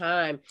all the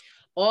time.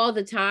 All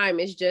the time.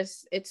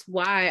 It's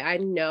why I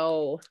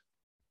know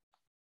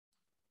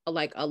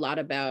like a lot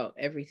about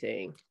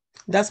everything.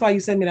 That's why you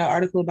sent me that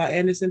article about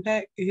Anderson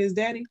 .Paak and his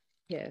daddy?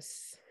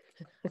 Yes.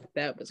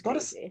 That was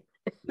crazy.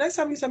 Next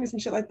time you send me some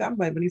shit like that, I'm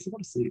like, Vanessa, go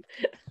to sleep.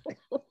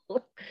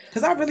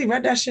 Because I really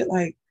read that shit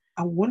like,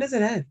 when does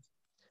it end?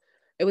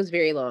 It was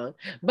very long.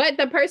 But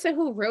the person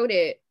who wrote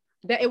it,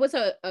 that it was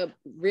a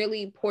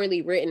really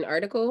poorly written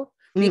article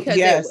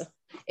because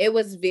it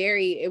was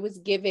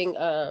giving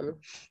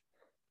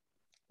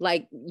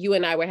like you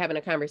and I were having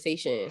a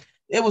conversation.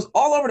 It was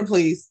all over the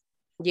place.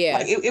 Yeah.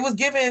 Like it was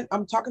given,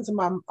 I'm talking to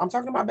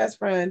my best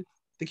friend.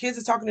 The kids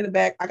are talking in the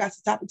back. I got to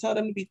stop and tell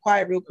them to be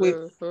quiet real quick.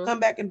 Mm-hmm. Come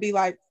back and be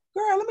like,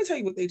 girl, let me tell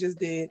you what they just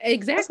did.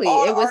 Exactly. That's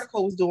all the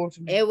article was doing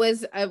for me. It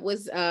was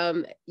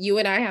you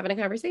and I having a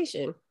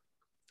conversation.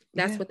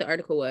 That's what the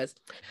article was.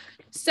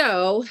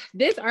 So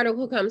this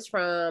article comes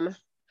from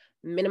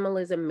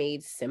Minimalism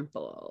Made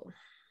Simple.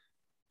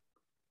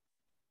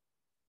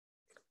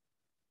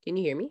 Can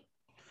you hear me?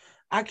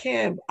 I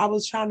can. I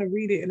was trying to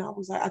read it and I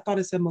was like, I thought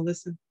it said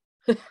Melissa.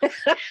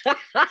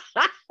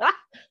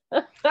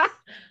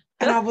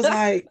 And I was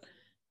like,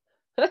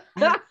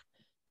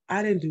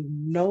 I didn't do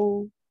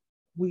no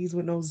We's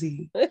with no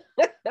Z.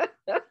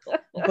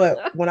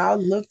 But when I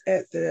looked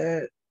at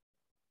the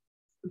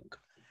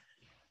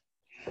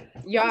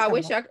I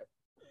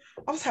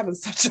was having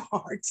such a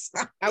hard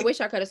time. I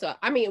wish I could have saw.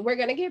 I mean, we're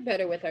gonna get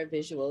better with our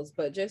visuals,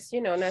 but just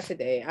not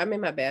today. I'm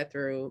in my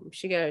bathroom.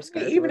 She got her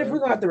skirt. Even if we're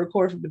gonna have to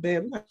record from the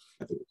bed, we're gonna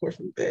have to record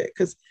from the bed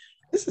because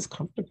this is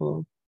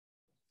comfortable.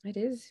 It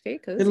is very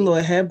cozy. Get a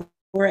little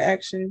headboard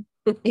action.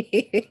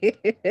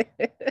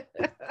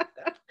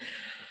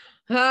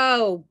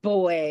 Oh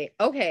boy.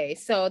 Okay,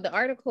 so the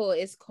article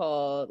is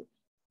called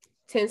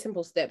 10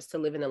 Simple Steps to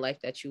Living the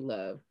Life That You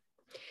Love.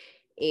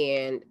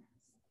 And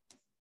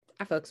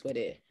I fucks with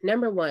it.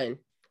 Number 1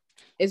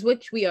 is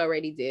which we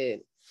already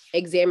did.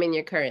 examine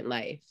your current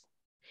life.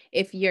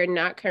 If you're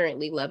not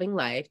currently loving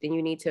life, then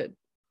you need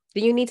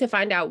to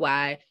find out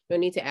why. You'll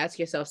need to ask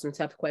yourself some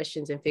tough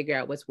questions and figure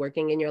out what's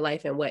working in your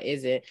life and what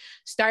isn't.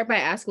 Start by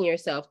asking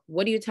yourself,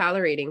 what are you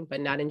tolerating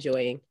but not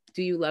enjoying?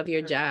 Do you love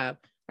your job?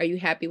 Are you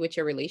happy with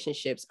your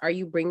relationships? Are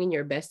you bringing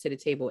your best to the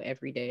table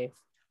every day?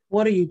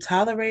 What are you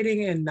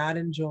tolerating and not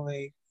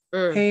enjoying?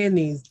 Paying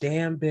these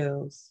damn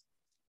bills.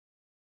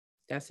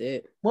 That's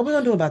it. What we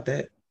gonna do about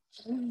that?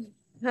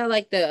 I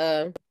like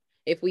the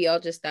if we all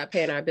just stop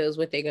paying our bills,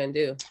 what they gonna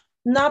do?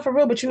 Not for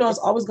real, but it's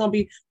always gonna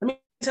be. Let me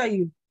tell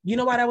you. You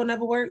know why that would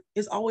never work?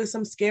 It's always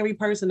some scary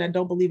person that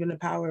don't believe in the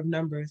power of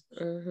numbers.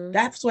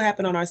 That's what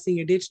happened on our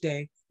senior ditch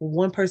day. When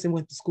one person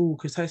went to school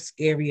because her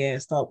scary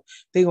ass thought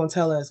they gonna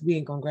tell us we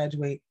ain't gonna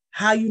graduate.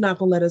 How you not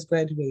gonna let us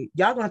graduate?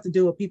 Y'all gonna have to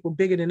deal with people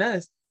bigger than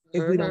us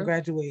if we don't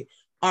graduate.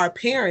 Our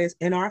parents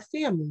and our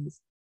families.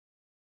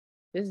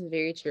 This is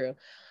very true.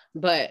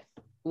 But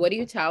what are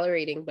you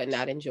tolerating but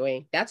not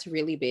enjoying? That's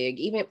really big,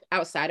 even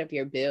outside of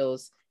your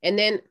bills. And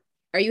then,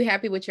 are you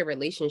happy with your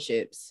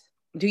relationships?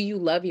 Do you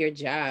love your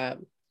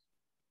job?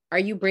 Are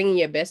you bringing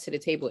your best to the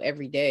table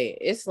every day?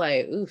 It's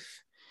like,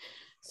 oof.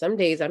 Some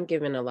days I'm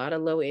giving a lot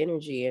of low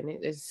energy and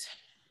it's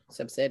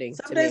upsetting.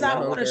 Some days I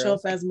don't want to show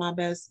up as my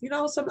best. I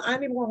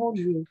ain't even gonna hold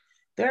you.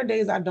 There are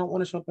days I don't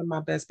want to show up in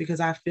my best because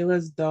I feel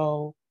as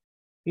though,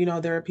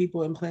 there are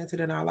people implanted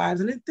in our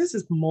lives. And this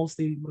is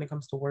mostly when it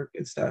comes to work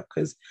and stuff.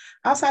 Because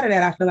outside of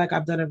that, I feel like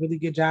I've done a really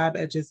good job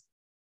at just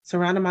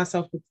surrounding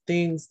myself with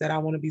things that I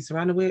want to be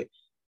surrounded with.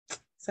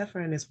 Except for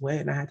in this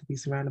wedding, I had to be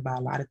surrounded by a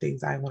lot of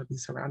things I didn't want to be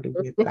surrounded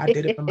with, but I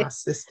did it for my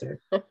sister.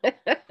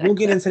 We'll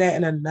get into that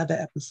in another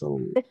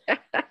episode.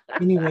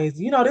 Anyways,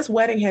 this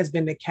wedding has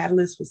been the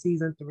catalyst for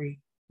season 3.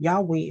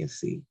 Y'all wait and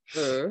see.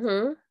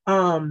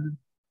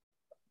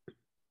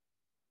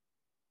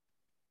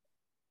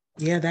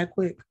 Yeah, that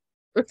quick.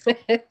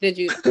 Did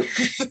you?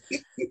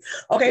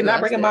 Okay, not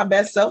bringing my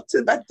best self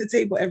to the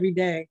table every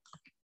day.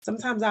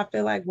 Sometimes I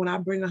feel like when I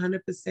bring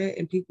 100%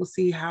 and people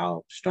see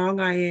how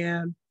strong I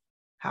am,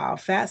 how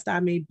fast I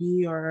may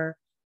be, or,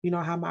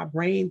 how my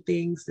brain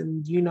thinks.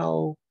 And,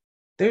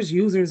 there's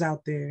users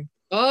out there.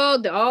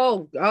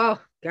 Oh,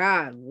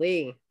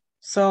 golly.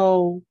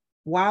 So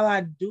while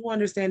I do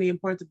understand the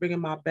importance of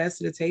bringing my best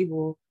to the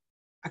table,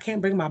 I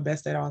can't bring my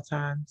best at all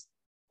times.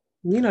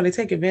 They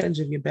take advantage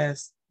of your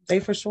best.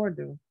 They for sure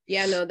do.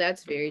 Yeah, no,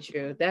 that's very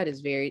true. That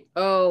is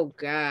oh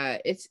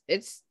God, it's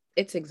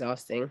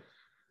exhausting.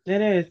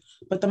 It is.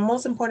 But the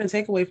most important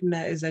takeaway from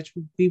that is that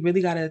we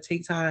really got to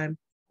take time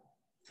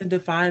to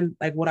define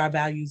like what our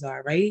values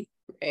are, right?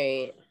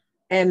 Right.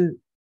 And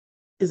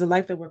is a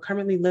life that we're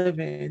currently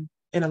living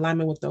in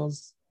alignment with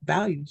those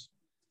values?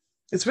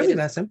 It's really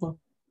that simple.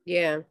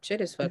 Yeah,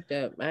 shit is fucked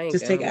up.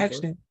 Just take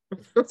action.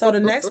 So the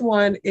next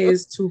one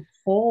is to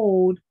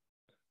hold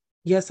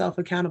yourself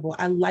accountable.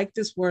 I like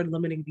this word,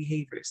 limiting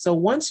behaviors. So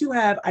once you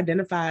have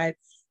identified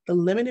the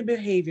limiting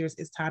behaviors,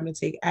 it's time to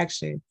take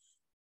action.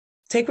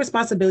 Take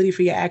responsibility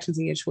for your actions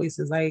and your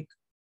choices. Like,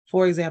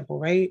 for example,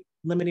 right?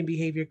 Limiting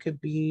behavior could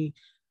be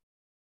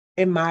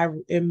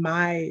one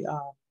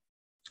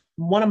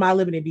of my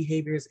limiting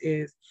behaviors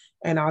is,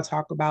 and I'll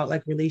talk about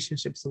like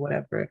relationships or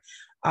whatever.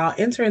 I'll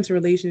enter into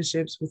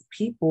relationships with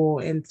people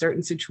in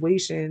certain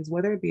situations,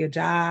 whether it be a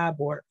job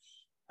or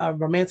a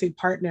romantic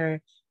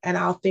partner, and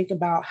I'll think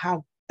about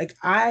how like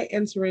I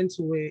enter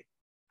into it,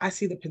 I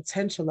see the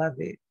potential of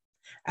it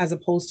as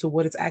opposed to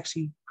what it's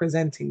actually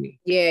presenting me.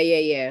 Yeah.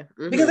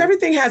 Mm-hmm. Because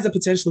everything has the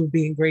potential of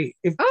being great.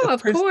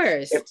 Of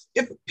course.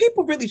 If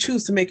people really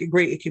choose to make it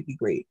great, it could be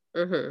great.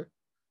 Mm-hmm.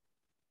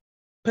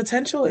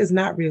 Potential is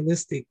not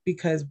realistic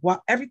because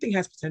everything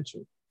has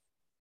potential.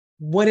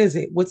 What is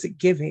it? What's it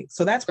giving?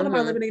 So that's one of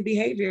my limiting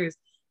behaviors.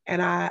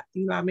 And I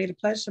made a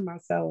pledge to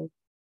myself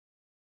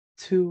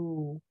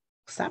to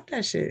stop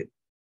that shit.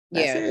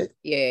 That's it.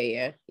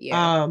 Yeah.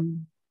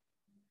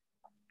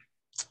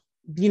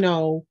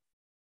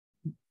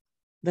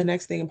 The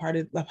next thing, part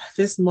of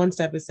this one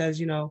step, it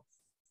says,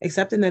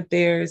 accepting that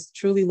there's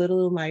truly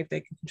little in life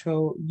that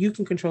you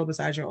can control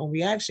besides your own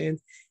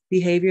reactions,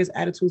 behaviors,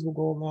 attitudes will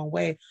go a long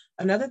way.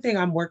 Another thing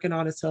I'm working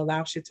on is to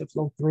allow shit to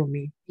flow through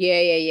me.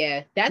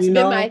 Yeah. That's been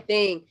my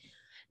thing.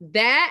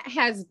 That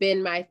has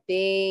been my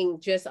thing,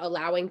 just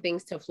allowing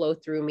things to flow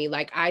through me.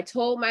 Like I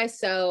told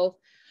myself,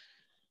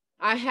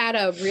 I had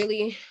a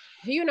really,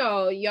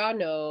 y'all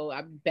know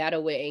I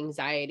battle with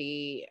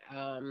anxiety.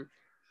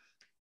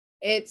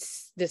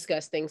 It's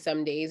disgusting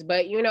some days,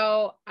 but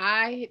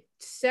I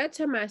said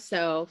to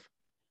myself,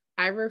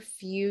 I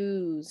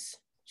refuse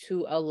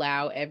to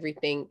allow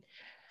everything.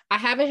 I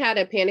haven't had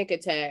a panic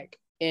attack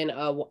in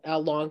a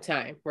long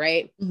time,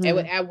 right? Mm-hmm.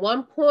 And at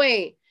one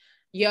point,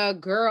 your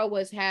girl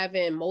was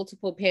having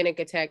multiple panic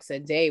attacks a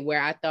day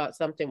where I thought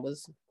something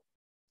was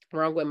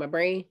wrong with my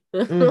brain.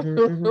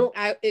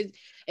 I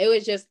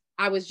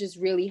was just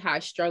really high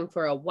strung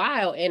for a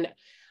while, and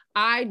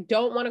I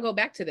don't want to go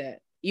back to that.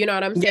 You know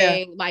what I'm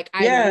saying? Like,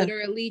 I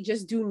literally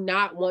just do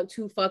not want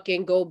to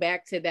fucking go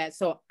back to that.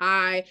 So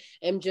I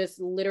am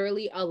just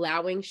literally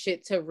allowing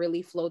shit to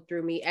really flow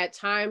through me. At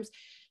times,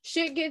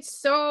 shit gets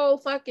so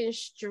fucking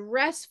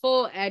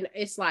stressful, and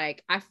it's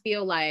like I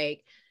feel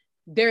like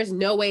there's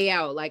no way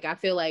out. Like I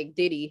feel like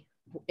Diddy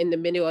in the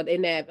middle of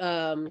in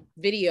that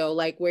video,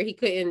 like where he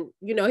couldn't,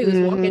 he was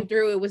walking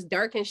through, it was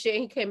dark and shit.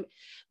 He couldn't.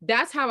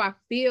 That's how I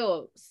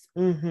feel.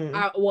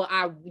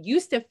 I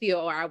used to feel,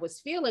 or I was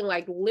feeling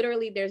like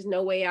literally there's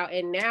no way out.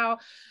 And now,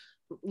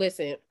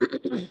 listen,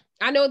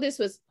 I know this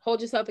was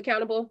hold yourself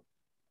accountable.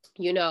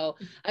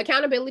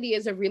 Accountability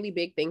is a really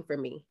big thing for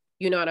me.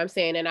 You know what I'm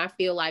saying? And I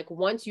feel like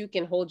once you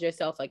can hold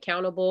yourself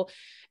accountable,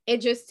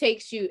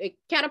 it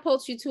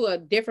catapults you to a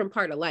different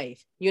part of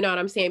life. You know what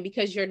I'm saying?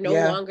 Because you're no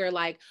longer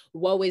like,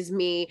 woe is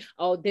me.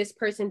 Oh, this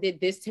person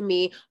did this to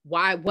me.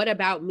 Why? What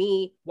about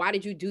me? Why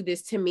did you do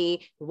this to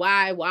me?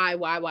 Why?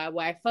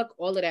 Fuck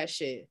all of that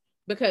shit.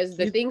 Because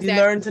the things you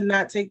learn to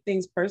not take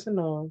things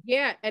personal.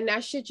 Yeah. And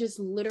that shit just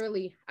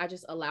literally, I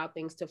just allow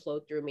things to flow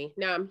through me.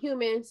 Now I'm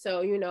human.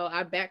 So,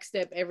 I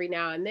backstep every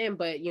now and then,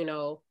 but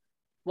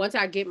once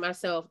I get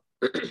myself,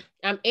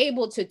 I'm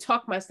able to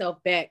talk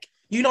myself back.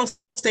 You don't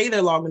stay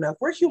there long enough.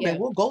 We're human.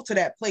 We'll go to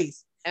that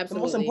place. Absolutely.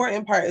 The most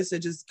important part is to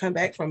just come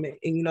back from it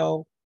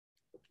and,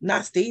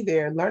 not stay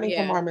there, learning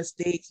from our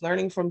mistakes,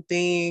 learning from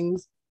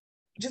things,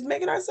 just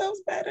making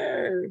ourselves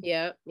better.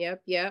 Yep.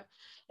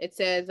 It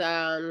says,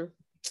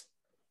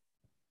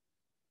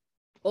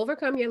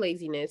 overcome your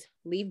laziness,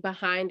 leave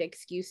behind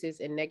excuses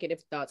and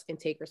negative thoughts, and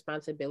take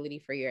responsibility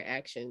for your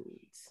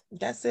actions.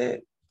 That's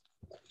it.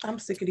 I'm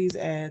sick of these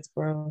ads,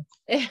 bro.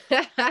 These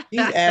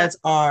ads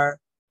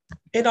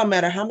it don't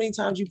matter how many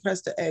times you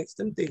press the X,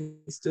 them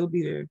things still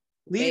be there.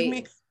 Leave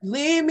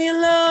me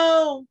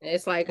alone.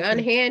 It's like,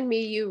 unhand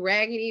me, you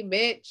raggedy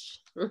bitch.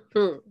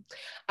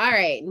 All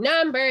right,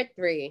 number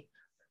 3,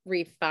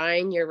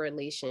 refine your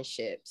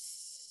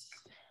relationships.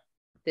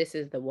 This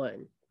is the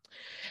one.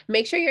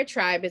 Make sure your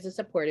tribe is a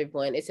supportive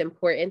one. It's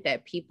important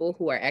that people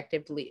who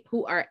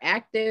are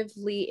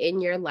actively in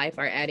your life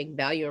are adding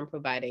value and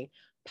providing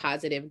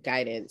positive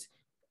guidance.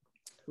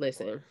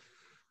 Listen,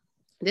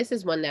 this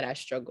is one that I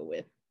struggle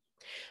with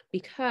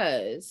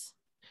because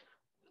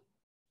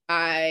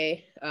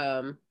I,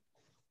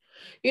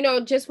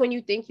 just when you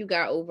think you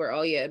got over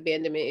all your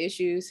abandonment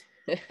issues,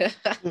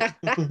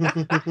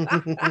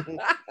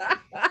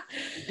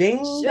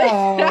 ding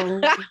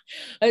dong.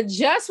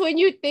 Just when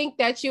you think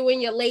that you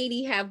and your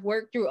lady have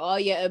worked through all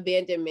your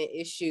abandonment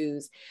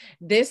issues,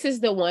 this is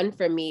the one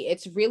for me.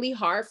 It's really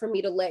hard for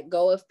me to let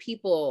go of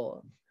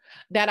people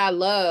that I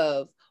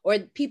love or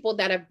people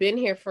that have been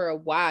here for a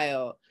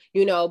while,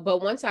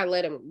 but once I'm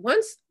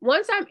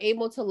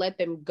able to let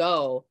them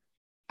go,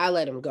 I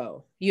let them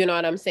go. You know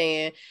what I'm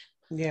saying?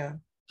 Yeah.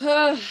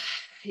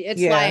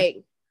 It's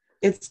like,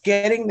 it's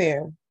getting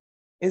there.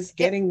 It's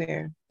getting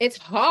there. It's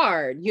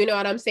hard. You know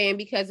what I'm saying?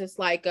 Because it's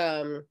like,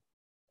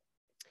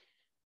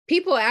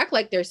 people act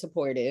like they're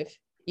supportive.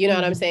 You know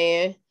what I'm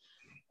saying?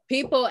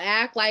 People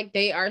act like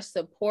they are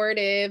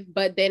supportive,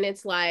 but then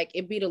it's like,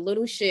 it be the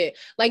little shit.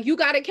 Like, you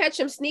got to catch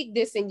them sneak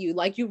dissing you.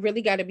 Like, you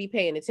really got to be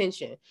paying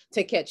attention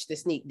to catch the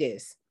sneak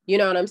diss. You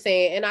know what I'm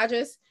saying? And I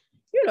just,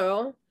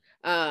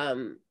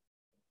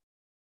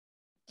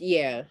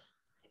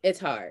 it's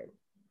hard.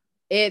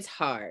 It's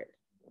hard.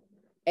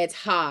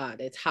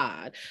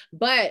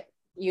 But,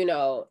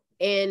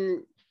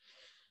 in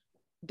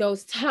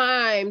those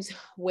times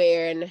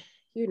when,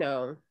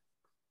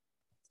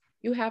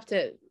 you have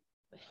to,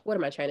 what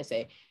am I trying to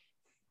say?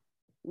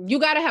 You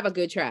got to have a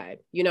good tribe.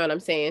 You know what I'm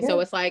saying? Yeah. So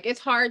it's like, it's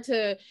hard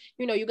to,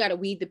 you got to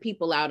weed the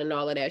people out and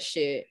all of that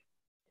shit.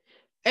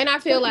 And I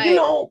feel like,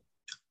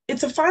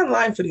 it's a fine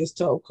line for this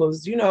too,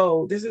 because,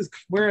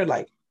 we're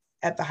like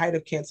at the height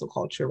of cancel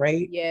culture,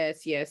 right?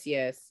 Yes.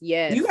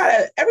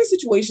 Every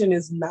situation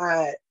is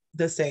not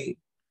the same.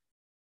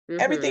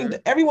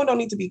 Everyone don't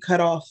need to be cut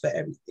off for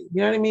everything.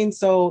 You know what I mean?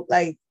 So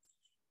like,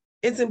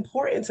 it's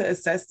important to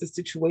assess the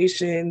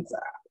situations.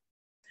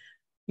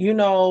 We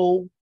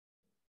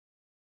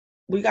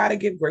got to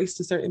give grace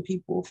to certain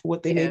people for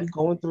what they may be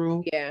going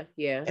through. Yeah.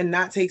 And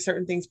not take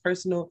certain things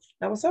personal.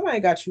 Now, when somebody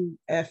got you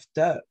effed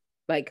up,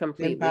 like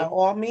completely, by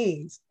all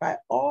means,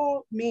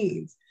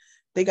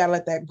 they got to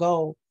let that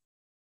go.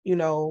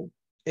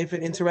 If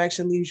an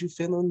interaction leaves you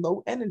feeling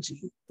low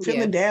energy,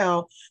 feeling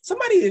down,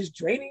 somebody is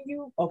draining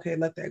you, okay,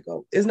 let that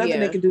go. There's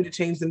nothing they can do to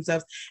change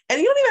themselves. And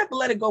you don't even have to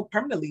let it go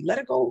permanently. Let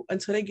it go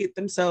until they get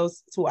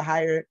themselves to a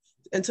higher,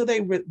 until they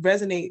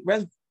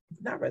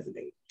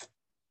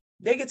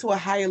they get to a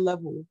higher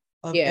level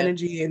of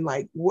energy, and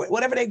like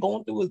whatever they're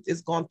going through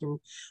is gone through.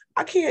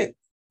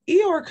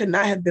 Eeyore could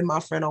not have been my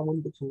friend on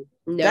Winnie the Pooh.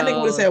 No. That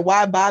nigga would have said,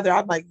 why bother?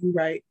 I'm like, you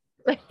right.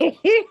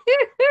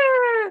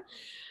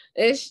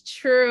 It's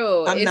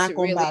true. I'm it's not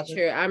gonna really bother.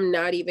 True. I'm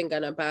not even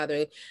gonna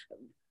bother.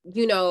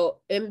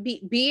 And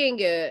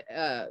being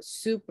a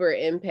super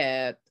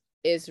empath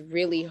is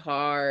really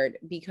hard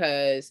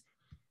because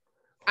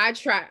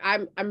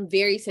I'm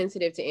very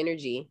sensitive to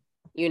energy,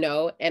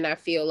 and I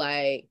feel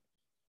like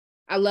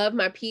I love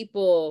my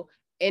people,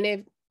 and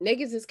if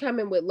niggas is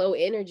coming with low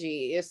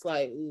energy, it's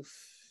like, oof,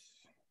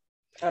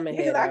 I'm a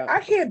head out. I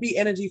can't be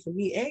energy for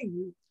me and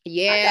you.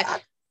 Yeah.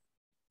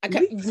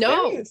 We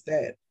experienced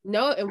that.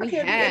 No, and I we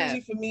can't be have.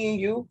 energy for me and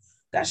you.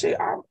 That shit,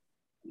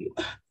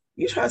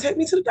 you trying to take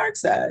me to the dark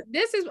side.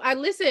 This is, I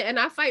listen, and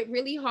I fight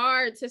really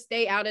hard to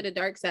stay out of the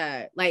dark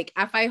side. Like,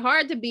 I fight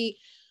hard to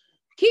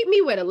keep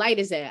me where the light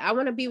is at. I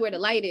want to be where the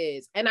light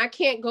is. And I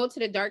can't go to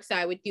the dark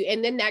side with you.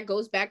 And then that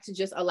goes back to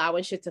just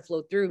allowing shit to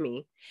flow through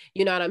me.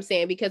 You know what I'm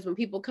saying? Because when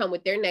people come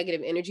with their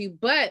negative energy,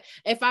 but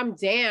if I'm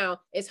down,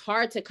 it's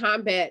hard to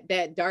combat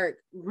that dark.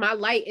 My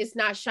light is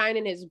not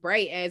shining as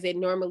bright as it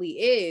normally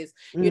is.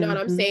 You know what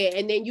I'm saying?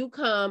 And then you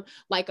come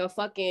like a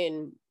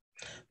fucking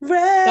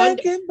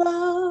wrecking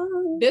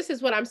ball. This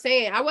is what I'm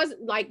saying. I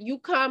wasn't like, you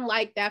come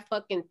like that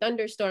fucking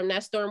thunderstorm,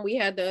 that storm we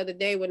had the other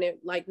day when it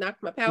like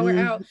knocked my power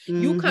out.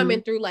 You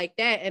coming through like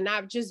that, and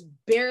I'm just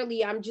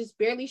barely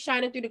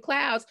shining through the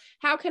clouds.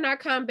 How can I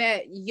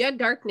combat your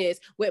darkness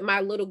with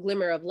my little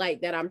glimmer of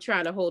light that I'm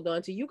trying to hold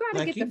on to? You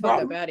gotta get the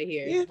fuck up out of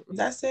here. Yeah,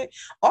 that's it.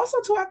 Also,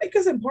 too, I think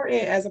it's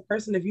important as a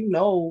person, if you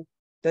know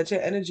that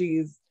your energy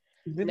is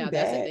really bad.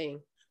 That's the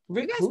thing.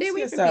 You gotta stay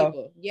away from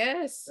people.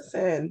 Yes.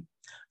 Listen,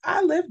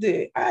 I lived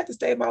it. I had to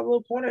stay in my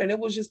little corner, and it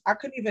was just, I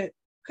couldn't even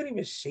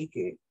shake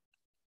it.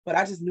 But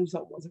I just knew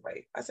something wasn't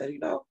right. I said, I'm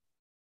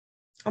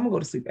gonna go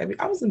to sleep.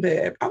 I was in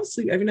bed. I was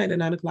asleep every night at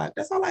 9:00.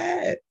 That's all I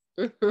had.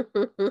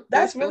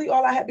 That's really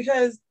all I had,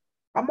 because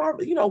I'm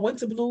already,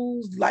 winter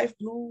blues, life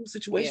blues,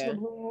 situational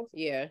blues.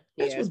 Yeah.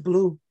 It was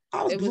blue.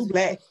 I was blue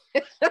black.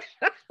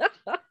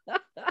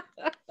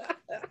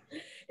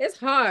 It's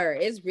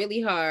hard. It's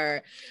really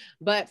hard.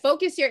 But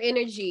focus your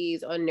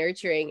energies on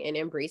nurturing and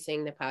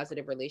embracing the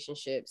positive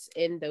relationships,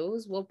 and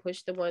those will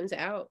push the ones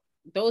out.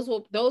 Those will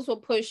be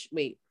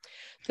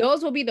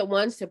the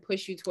ones to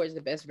push you towards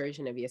the best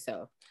version of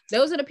yourself.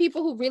 Those are the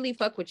people who really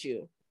fuck with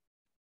you.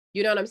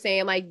 You know what I'm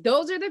saying? Like,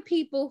 those are the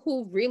people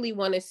who really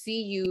want to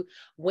see you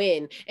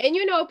win. And,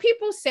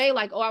 people say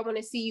like, oh, I want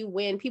to see you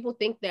win. People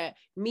think that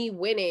me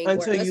winning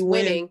or us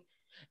winning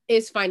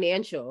is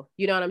financial.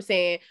 You know what I'm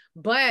saying?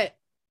 But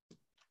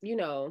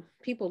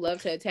people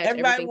love to attach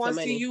everybody wants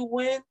to money. See you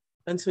win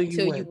until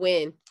you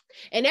win.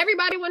 And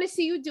everybody want to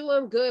see you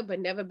doing good,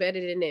 but never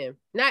better than them.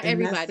 Not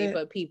everybody,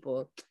 but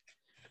people.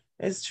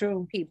 It's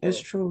true. People. It's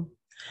true.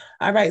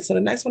 All right. So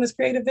the next one is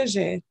create a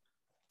vision.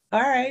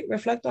 All right.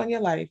 Reflect on your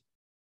life.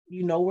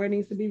 You know where it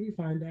needs to be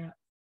refined at.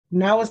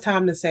 Now it's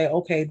time to say,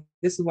 okay,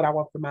 this is what I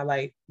want for my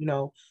life.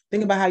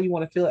 Think about how you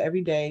want to feel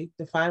every day.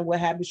 Define what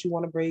habits you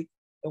want to break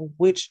and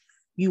which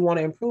you want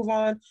to improve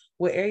on.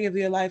 What area of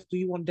your life do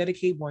you want to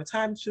dedicate more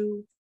time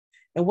to?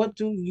 And what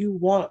do you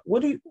want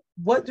to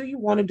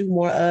do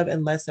more of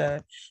and less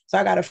of? So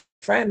I got a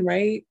friend,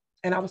 right?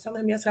 And I was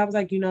telling him yesterday, I was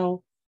like,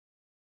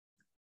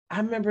 I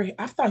remember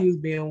I thought he was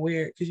being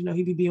weird, because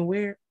he'd be being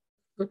weird.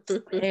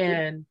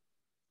 And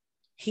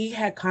he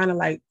had kind of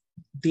like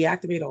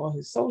deactivated all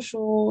his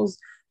socials.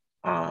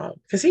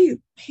 Because he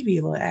be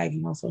a little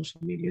aggy on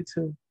social media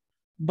too.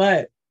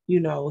 But he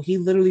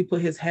literally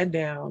put his head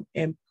down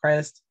and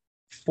pressed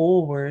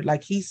forward.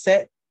 Like, he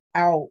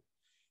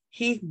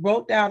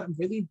wrote down a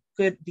really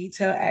good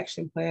detailed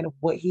action plan of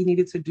what he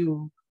needed to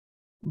do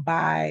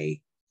by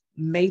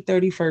May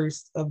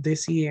 31st of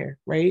this year,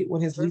 right?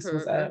 When his lease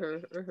was up.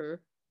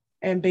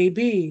 And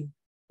baby,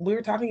 we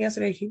were talking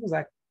yesterday, he was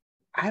like,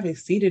 I've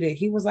exceeded it.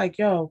 He was like,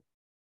 yo,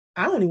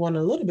 I only want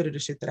a little bit of the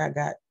shit that I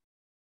got.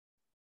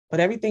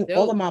 But everything,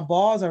 all of my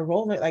balls are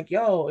rolling. Like, he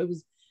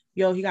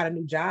got a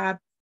new job,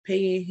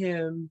 paying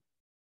him.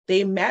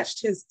 They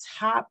matched his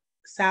top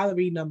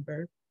salary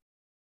number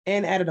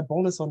and added a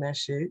bonus on that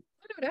shit.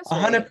 That's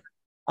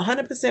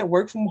 100%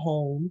 work from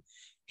home.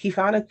 He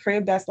found a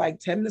crib that's like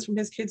 10 minutes from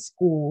his kid's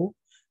school.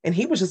 And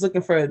he was just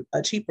looking for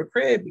a cheaper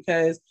crib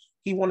because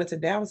he wanted to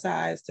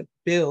downsize to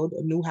build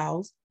a new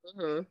house.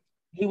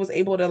 He was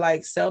able to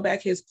sell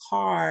back his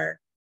car,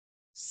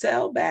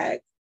 sell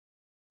back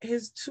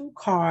his 2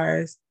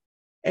 cars,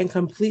 and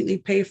completely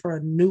pay for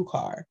a new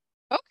car.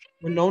 Okay.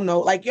 With no,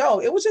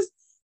 it was just,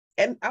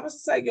 and I was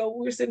just like, we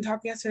were sitting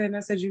talking yesterday, and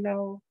I said,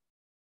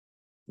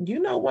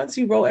 once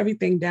you wrote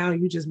everything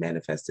down, you just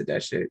manifested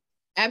that shit.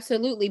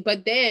 Absolutely.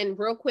 But then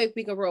real quick,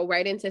 we can roll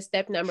right into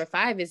step number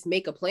 5 is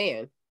make a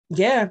plan.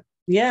 Yeah.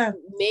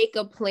 Make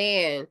a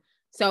plan.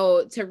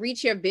 So to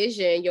reach your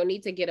vision, you'll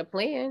need to get a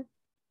plan.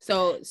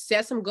 So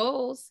set some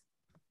goals,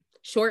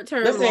 short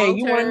term, long term.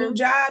 You want a new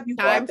job, you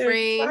time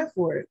frame. Apply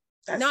for it.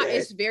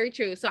 It's very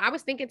true. So I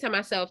was thinking to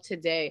myself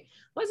today,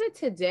 was it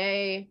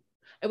today?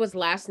 It was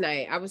last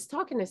night. I was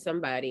talking to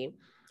somebody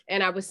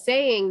and I was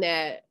saying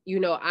that,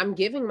 I'm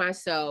giving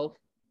myself,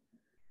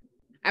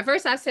 at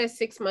first I said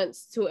 6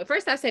 months at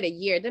first I said a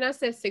year, then I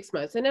said 6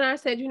 months. And then I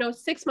said,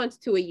 6 months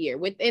to a year.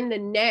 Within the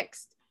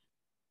next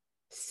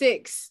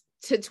 6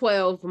 to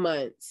 12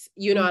 months,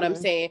 what I'm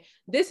saying?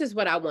 This is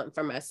what I want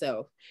for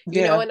myself,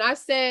 and I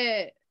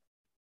said,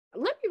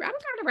 I'm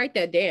trying to write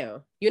that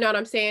down. You know what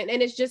I'm saying?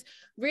 And it's just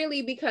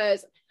really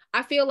because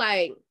I feel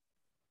like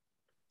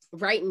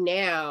right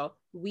now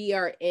we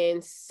are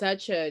in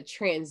such a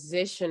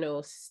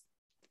transitional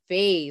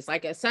phase,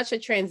 like such a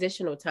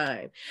transitional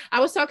time. I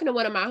was talking to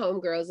one of my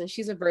homegirls and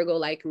she's a Virgo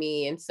like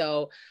me. And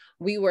so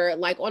we were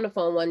like on the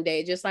phone one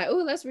day, just like, oh,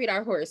 let's read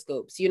our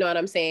horoscopes. You know what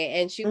I'm saying?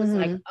 And she was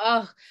like,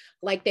 oh,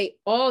 like they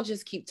all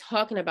just keep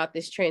talking about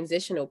this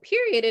transitional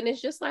period. And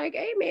it's just like,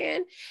 hey,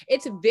 man,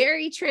 it's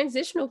very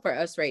transitional for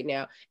us right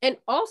now. And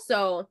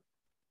also,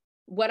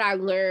 what I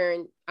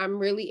learned, I'm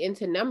really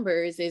into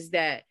numbers, is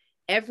that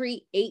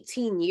every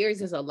 18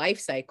 years is a life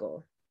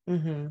cycle.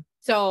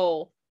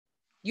 So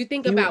you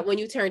think about when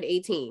you turned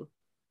 18,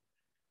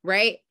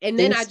 right? And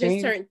then I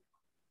just turned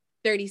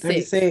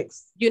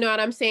 36. You know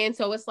what I'm saying?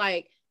 So it's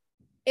like,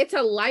 it's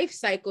a life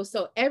cycle.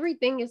 So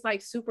everything is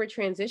like super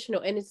transitional.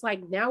 And it's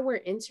like, now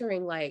we're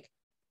entering like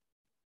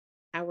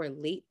our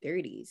late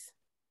 30s.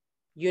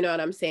 You know what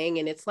I'm saying?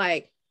 And it's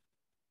like,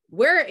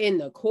 we're in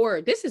the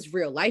core. This is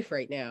real life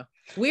right now.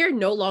 We're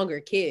no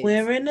longer kids.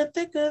 We're in the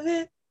thick of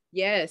it.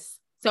 Yes.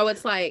 So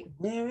it's like,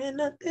 we're in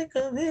the thick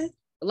of it.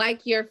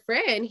 Like your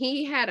friend,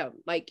 he had a,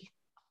 like,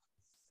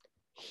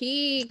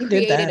 he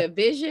created a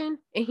vision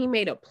and he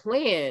made a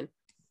plan.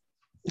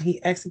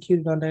 He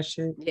executed on that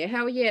shit. Yeah,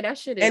 hell yeah, that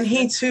shit is. And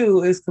he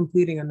too is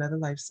completing another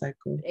life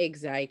cycle.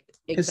 Exactly.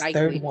 His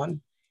third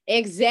one.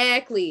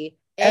 Exactly.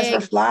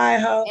 Ezra Fly,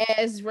 huh?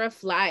 Ezra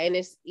Fly, and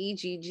it's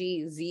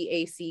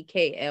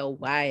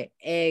EGGZACKLY.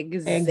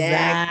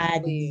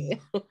 Exactly.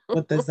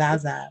 With the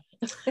Zaza.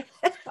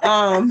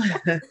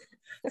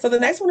 So the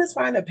next one is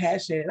find a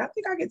passion. And I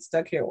think I get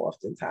stuck here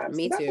oftentimes.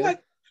 Me too. I feel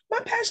like my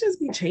passions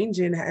be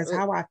changing as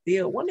how I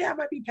feel. One day I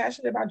might be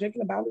passionate about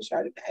drinking a bottle of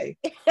Chardonnay.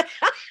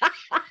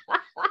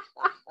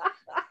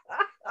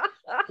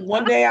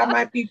 One day I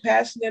might be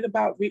passionate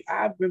about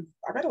I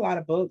read a lot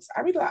of books.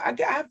 I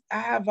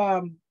have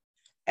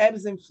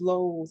ebbs and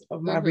flows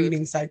of my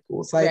reading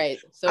cycles. Like, right.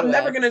 So I'm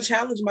never gonna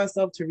challenge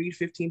myself to read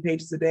 15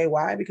 pages a day.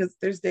 Why? Because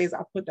there's days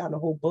I put down the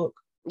whole book.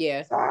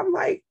 Yeah. So I'm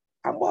like,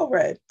 I'm well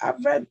read.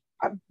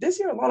 This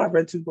year alone, I've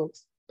read 2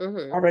 books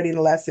already in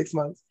the last 6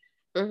 months.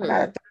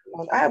 I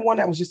had one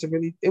that was just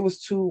it was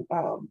too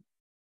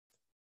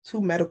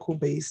medical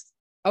based.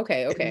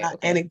 Okay.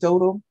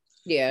 Anecdotal.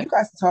 Yeah. You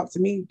guys talk to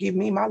me, give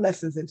me my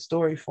lessons in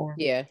story form.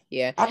 Yeah.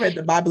 I read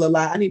the Bible a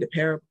lot. I need a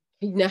parable.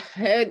 No,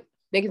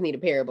 niggas need a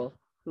parable.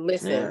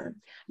 Listen,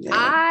 yeah.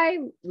 I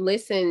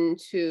listen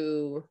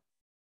to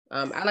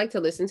I like to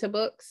listen to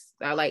books.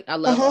 I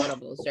love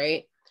audibles,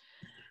 right?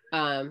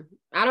 I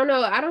don't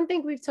know. I don't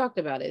think we've talked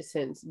about it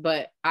since,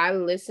 but I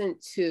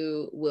listened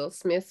to Will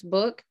Smith's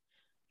book.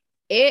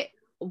 It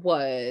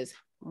was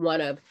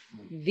one of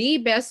the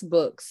best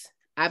books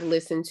I've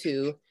listened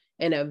to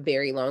in a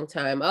very long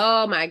time.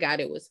 Oh my God,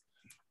 it was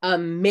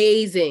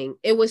amazing.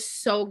 It was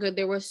so good.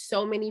 There were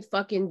so many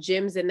fucking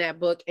gems in that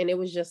book. And it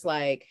was just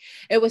like,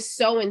 it was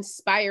so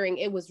inspiring.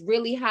 It was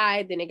really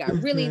high, then it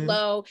got really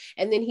low.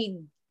 And then he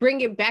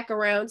bring it back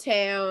around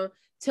town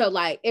to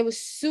like, it was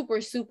super,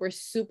 super,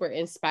 super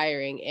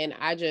inspiring. And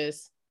I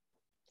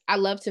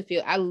love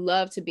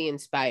to be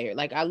inspired.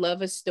 Like, I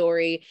love a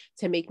story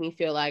to make me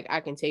feel like I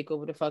can take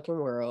over the fucking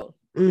world.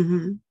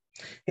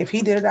 If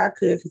he did it, I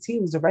could, because he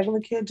was a regular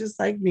kid just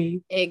like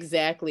me.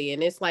 Exactly.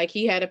 And it's like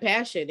he had a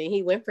passion and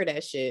he went for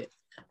that shit.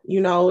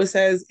 You know, it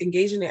says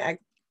engaging in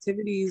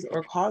activities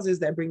or causes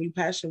that bring you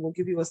passion will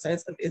give you a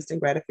sense of instant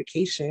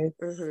gratification.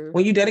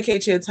 When you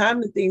dedicate your time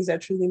to things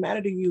that truly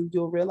matter to you,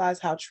 you'll realize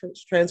how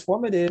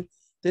transformative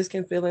this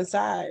can feel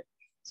inside.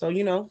 So,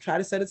 you know, try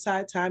to set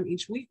aside time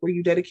each week where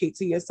you dedicate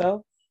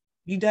yourself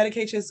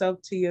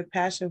to your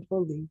passion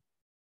fully.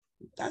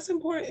 That's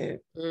important.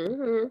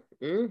 Oh,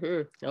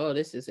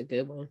 this is a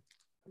good one.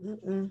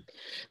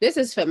 This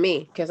is for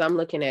me because I'm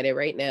looking at it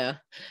right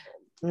now.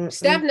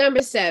 Step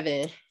number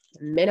 7,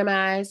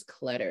 minimize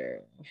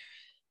clutter.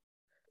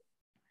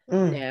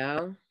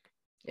 Now,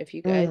 if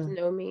you guys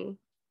know me,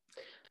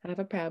 I have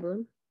a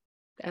problem.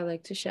 I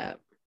like to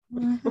shop.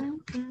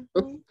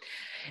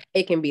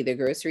 It can be the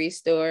grocery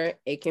store.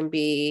 It can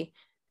be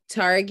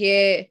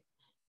Target.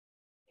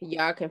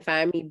 Y'all can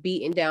find me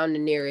beating down the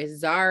nearest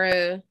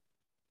Zara.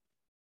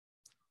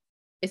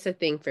 It's a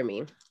thing for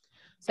me.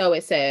 So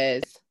it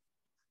says,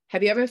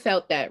 have you ever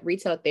felt that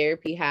retail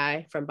therapy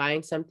high from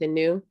buying something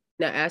new?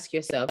 Now ask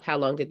yourself, how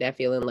long did that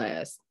feeling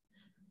last?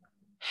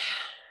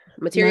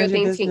 Material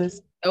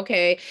things,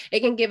 okay. It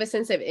can give a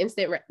sense of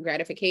instant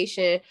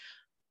gratification,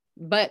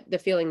 but the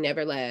feeling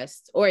never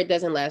lasts, or it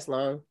doesn't last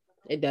long.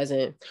 It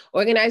doesn't.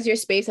 Organize your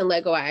space and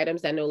let go of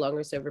items that no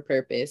longer serve a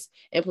purpose.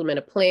 Implement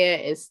a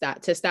plan and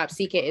stop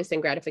seeking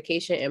instant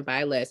gratification and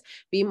buy less.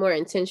 Be more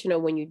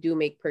intentional when you do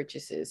make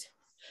purchases.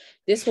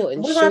 This will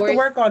ensure. We have to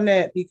work on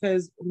that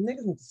because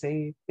niggas need to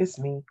save. It's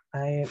me.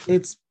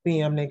 It's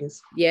me. I'm niggas.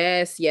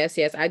 Yes.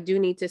 I do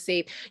need to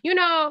save. You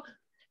know,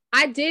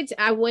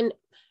 I went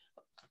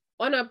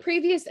on a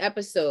previous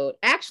episode,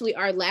 actually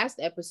our last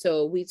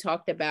episode, we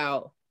talked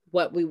about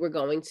what we were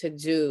going to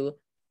do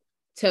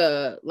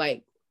to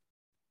like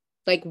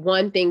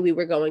one thing we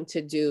were going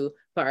to do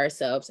for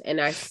ourselves.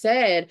 And I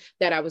said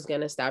that I was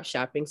going to stop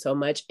shopping so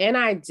much. And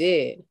I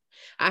did.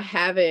 I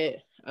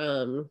haven't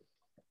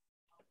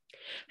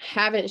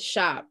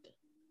shopped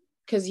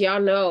because y'all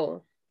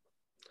know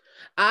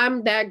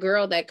I'm that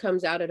girl that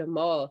comes out of the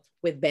mall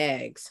with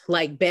bags,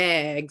 like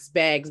bags.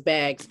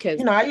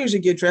 Because I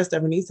usually get dressed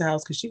at Renice's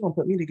house because she gonna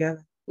put me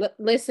together.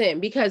 Listen,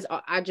 because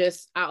I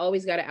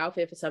always got an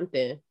outfit for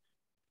something.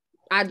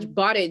 I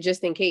bought it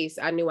just in case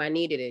I knew I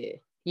needed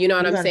it. You know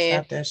what I'm saying?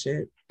 Stop that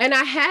shit. And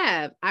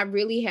I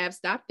really have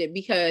stopped it,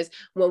 because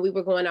when we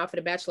were going out for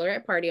the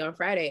bachelorette party on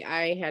Friday,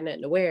 I ain't had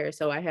nothing to wear.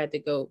 So I had to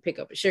go pick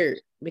up a shirt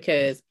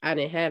because I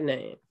didn't have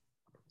nothing.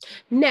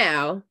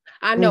 Now,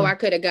 I know I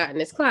could have gotten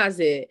this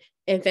closet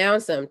and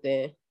found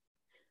something,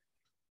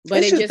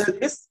 but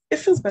it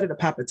feels better to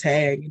pop a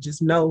tag and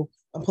just know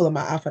I'm pulling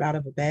my outfit out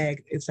of a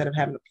bag instead of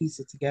having to piece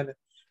it together.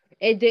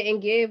 It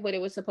didn't give what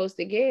it was supposed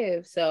to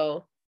give.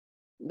 So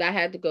I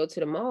had to go to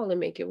the mall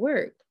and make it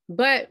work.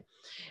 But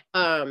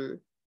I've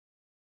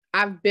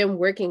been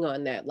working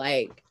on that,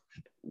 like,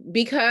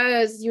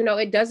 because,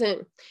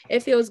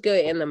 it feels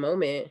good in the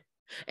moment.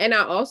 And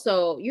I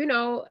also,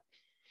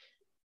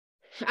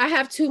 I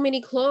have too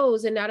many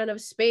clothes and not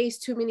enough space,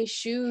 too many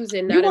shoes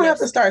and not You're gonna enough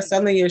have to start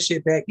selling your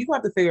shit back. You're gonna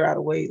have to figure out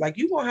a way. Like,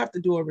 you're gonna have to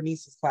do a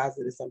Renice's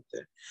closet or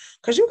something.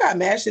 Because you got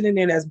mad shit in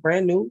there that's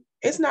brand new.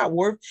 It's not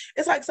worth.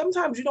 It's like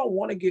sometimes you don't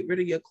want to get rid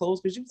of your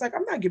clothes because you was like,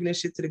 I'm not giving this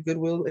shit to the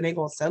Goodwill and they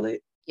gonna sell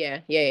it.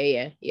 Yeah.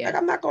 Like,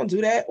 I'm not gonna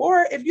do that.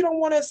 Or if you don't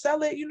want to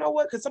sell it, you know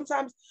what? Because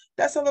sometimes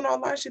that selling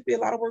online should be a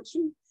lot of work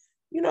too.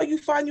 You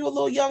find you a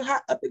little young,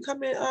 hot, up and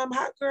coming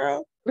hot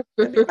girl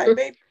and be like,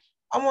 baby,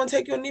 I want to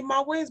take you underneath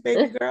my wings,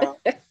 baby girl.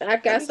 I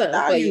got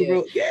something for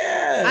you.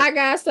 Yeah. I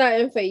got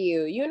something for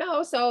you.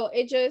 So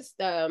it just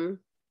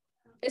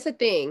it's a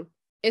thing.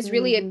 It's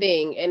really a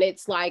thing. And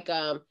it's like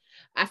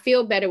I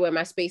feel better when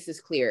my space is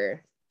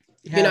clearer.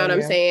 You know what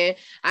I'm saying?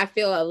 I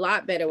feel a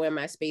lot better when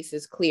my space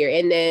is clear.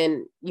 And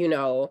then, I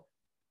don't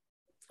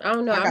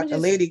know. I got the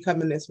lady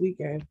coming this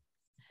weekend.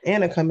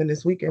 Anna coming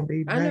this weekend,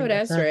 baby. I know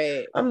that's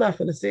right. I'm not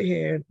going to sit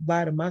here and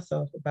lie to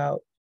myself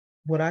about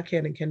what I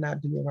can and cannot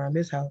do around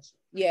this house.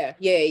 Yeah.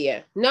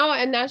 No,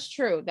 and that's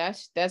true.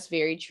 That's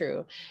very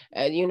true.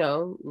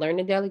 Learn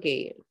to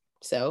delegate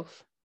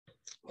self.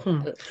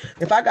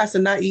 If I got to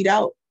not eat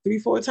out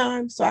 3-4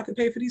 times so I can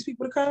pay for these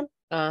people to come,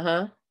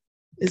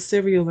 it's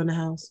cereal in the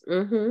house.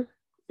 All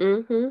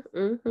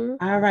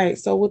right.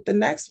 So with the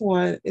next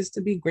one is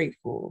to be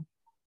grateful.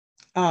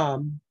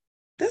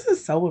 This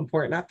is so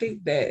important. I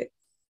think that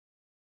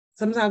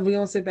sometimes we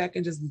don't sit back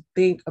and just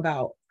think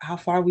about how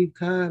far we've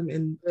come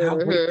and how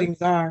great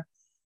things are.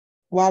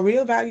 While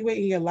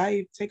reevaluating your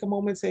life, take a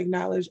moment to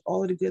acknowledge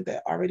all of the good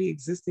that already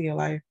exists in your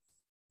life.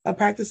 A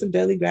practice of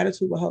daily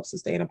gratitude will help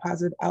sustain a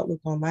positive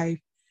outlook on life.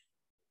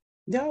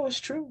 No, it's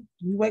true.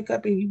 You wake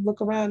up and you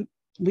look around,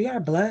 we are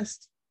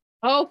blessed.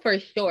 Oh, for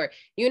sure.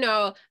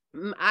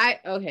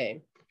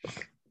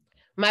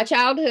 My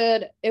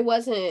childhood, it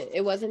wasn't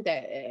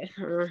that,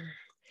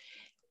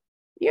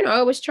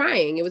 it was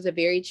trying. It was a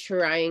very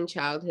trying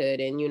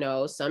childhood. And,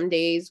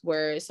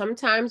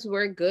 sometimes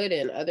we're good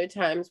and other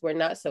times we're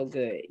not so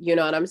good. You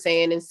know what I'm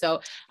saying? And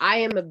so I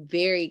am a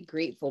very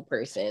grateful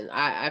person.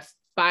 I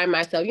find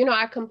myself,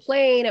 I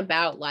complain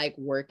about like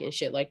work and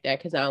shit like that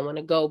because I don't want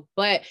to go,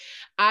 but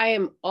I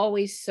am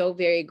always so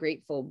very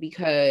grateful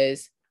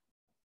because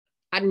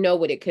I know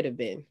what it could have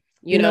been.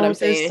 You know what I'm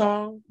saying? This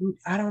song,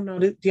 I don't know.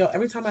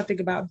 Every time I think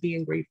about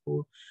being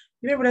grateful,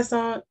 you remember that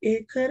song?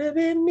 It could have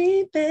been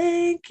me,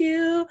 thank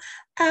you,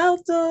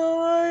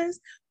 outdoors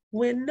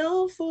with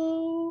no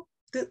food.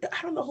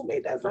 I don't know who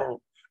made that song.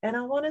 And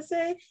I want to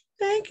say,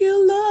 thank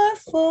you, Lord,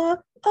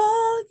 for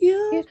all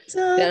you've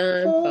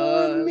done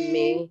for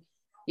me.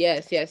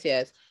 Yes.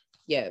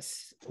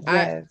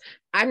 I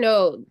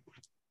know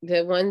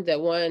the one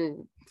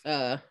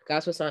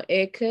gospel song,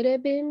 it could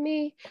have been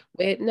me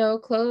with no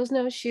clothes,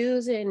 no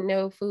shoes, and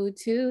no food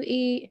to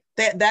eat.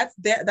 That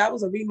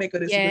was a remake of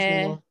this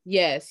original.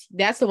 Yes,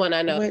 that's the one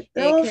I know. With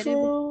no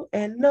food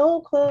and no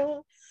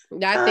clothes.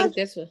 I think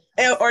this one.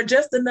 Or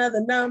just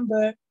another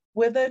number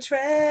with a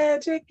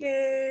tragic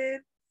end.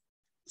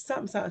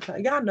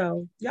 Something. Y'all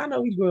know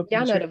we grew up.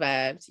 Y'all know the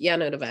vibes.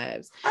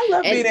 I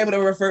love being able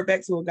to refer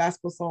back to a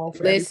gospel song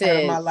for every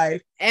part of my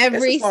life.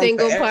 Every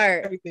single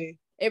part. Everything.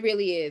 It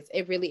really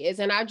is.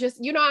 And I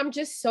just, I'm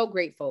just so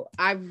grateful.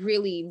 I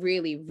really,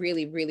 really,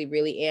 really, really,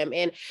 really am.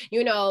 And,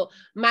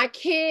 my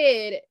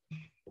kid,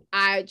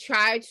 I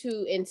try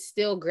to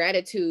instill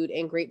gratitude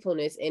and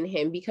gratefulness in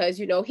him because,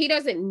 he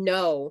doesn't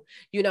know,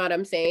 you know what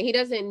I'm saying? He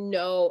doesn't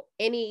know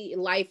any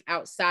life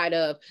outside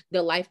of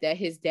the life that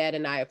his dad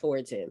and I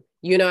affords him.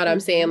 You know what I'm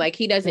saying? Like,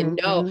 he doesn't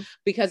know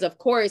because, of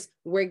course,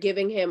 we're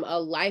giving him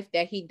a life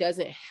that he don't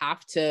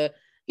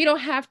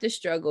have to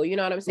struggle. You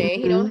know what I'm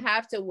saying? He don't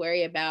have to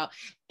worry about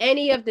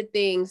any of the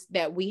things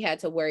that we had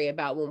to worry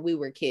about when we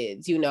were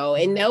kids,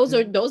 and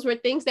those were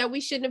things that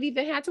we shouldn't have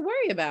even had to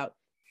worry about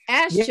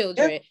as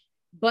children.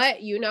 But,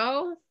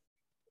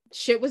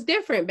 shit was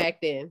different back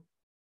then.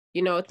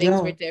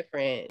 Things were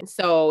different.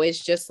 So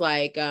it's just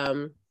like,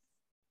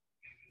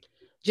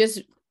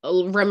 just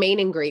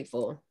remaining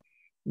grateful.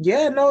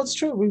 Yeah, no, it's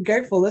true. We're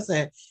grateful.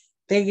 Listen,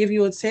 they give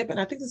you a tip, and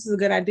I think this is a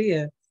good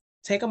idea.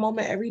 Take a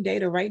moment every day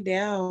to write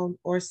down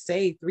or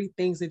say 3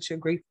 things that you're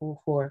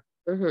grateful for.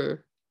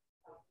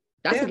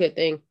 That's a good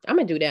thing. I'm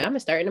gonna do that. I'm gonna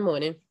start in the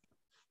morning.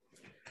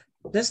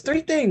 There's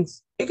 3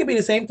 things. It could be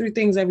the same 3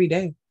 things every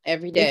day.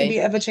 Every It could day. be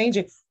ever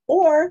changing.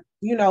 Or,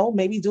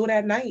 maybe do it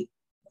at night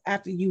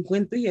after you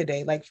went through your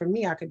day. Like for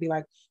me, I could be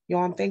like, yo,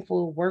 I'm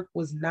thankful work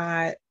was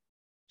not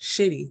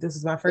shitty. This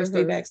is my first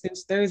day back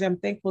since Thursday. I'm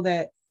thankful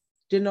that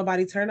didn't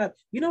nobody turn up.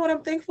 You know what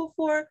I'm thankful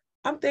for?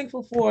 I'm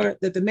thankful for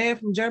that the man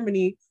from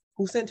Germany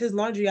who sent his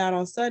laundry out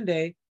on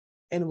Sunday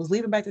and was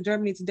leaving back to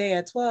Germany today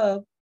at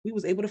 12, we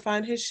was able to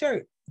find his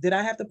shirt. Did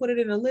I have to put it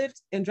in a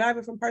Lyft and drive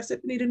it from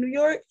Parsippany to New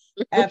York?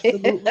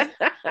 Absolutely.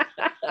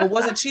 But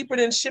was it cheaper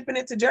than shipping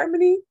it to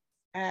Germany?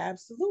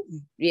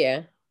 Absolutely.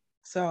 Yeah.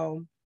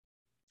 So,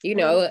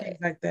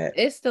 like that.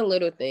 It's the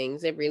little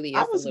things. It really is.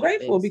 I was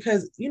grateful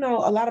because, a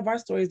lot of our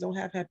stories don't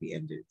have happy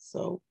endings.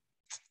 So,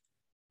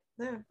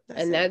 yeah.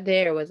 And that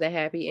there was a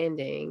happy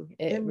ending.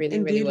 It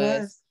really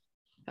was.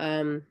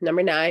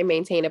 Number 9,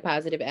 maintain a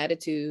positive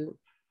attitude.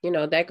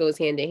 That goes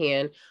hand in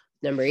hand.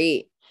 Number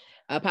 8,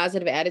 a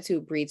positive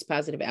attitude breeds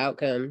positive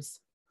outcomes.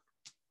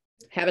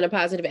 Having a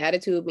positive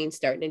attitude means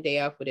starting a day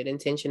off with an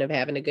intention of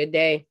having a good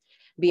day,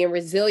 being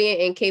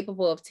resilient and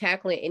capable of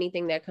tackling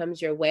anything that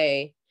comes your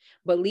way,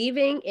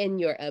 believing in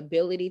your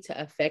ability to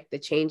affect the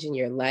change in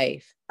your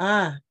life.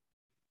 When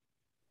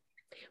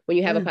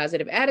you have a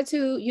positive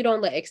attitude, you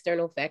don't let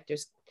external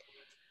factors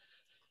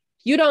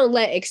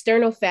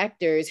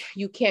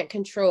you can't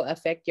control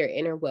affect your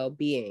inner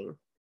well-being.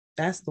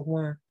 That's the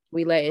one.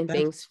 We letting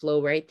things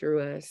flow right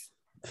through us.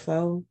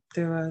 Flow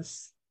through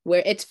us.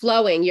 Where it's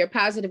flowing. Your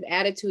positive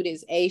attitude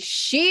is a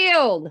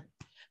shield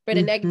for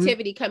the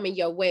negativity coming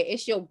your way.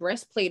 It's your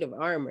breastplate of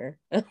armor.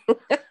 You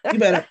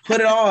better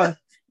put it on.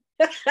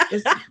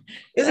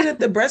 Isn't it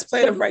the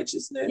breastplate of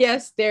righteousness?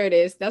 Yes, there it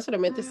is. That's what I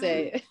meant to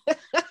say.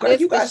 Girl,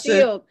 you got the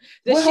shield.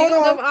 The shield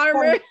of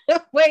armor.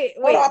 Wait.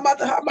 Hold on, I'm about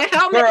to the helmet.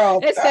 Girl.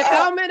 It's the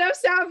helmet of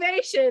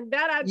salvation.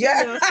 That I do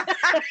know.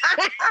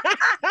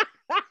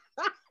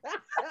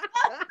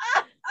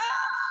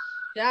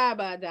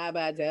 Remember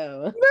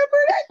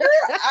that,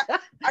 girl?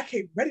 I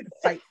came ready to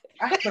fight.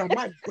 I put on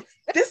my.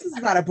 This is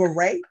not a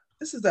beret.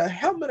 This is a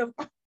helmet of.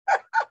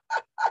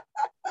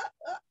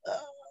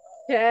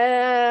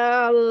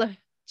 Chile.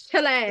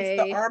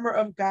 It's the armor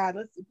of God.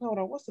 Let's hold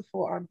on. What's the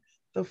full armor?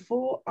 The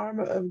full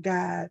armor of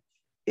God.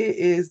 It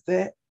is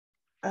that.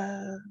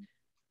 Why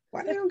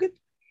they don't get?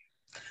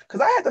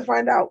 Because I had to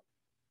find out.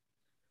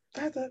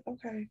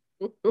 Okay.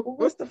 Well,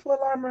 what's the full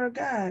armor of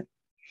God?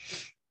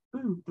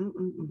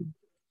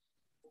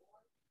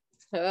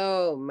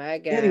 Oh my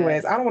God.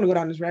 Anyways, I don't want to go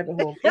down this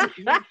rabbit hole.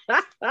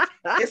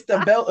 It's the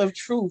belt of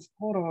truth.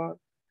 Hold on.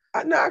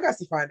 I got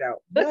to find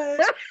out.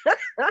 What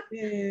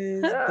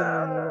is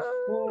the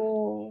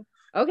full?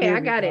 Okay,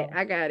 I got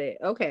it.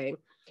 Okay.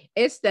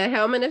 It's the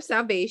helmet of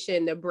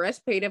salvation, the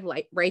breastplate of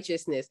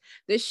righteousness,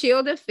 the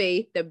shield of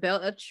faith, the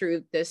belt of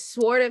truth, the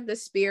sword of the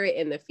spirit,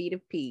 and the feet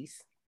of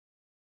peace.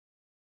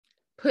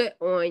 Put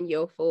on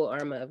your full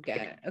armor of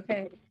God.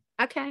 Okay.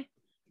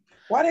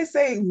 Why they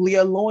say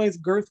your loins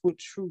girth with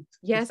truth?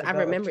 Yes, I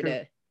remember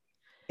that.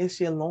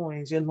 It's your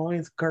loins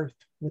girth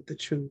with the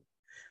truth.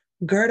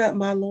 Gird up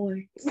my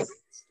loins. Let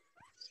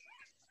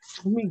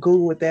me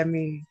Google what that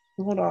means.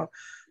 Hold on.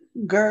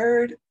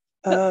 Gird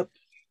up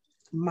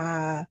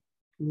my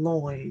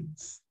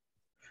loins.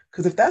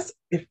 Because if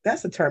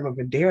that's a term of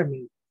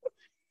endearment.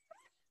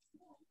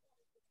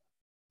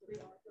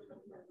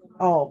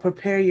 Oh,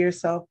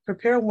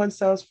 prepare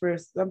oneself for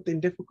something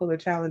difficult or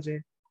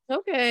challenging.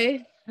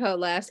 Okay.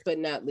 Last but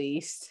not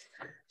least,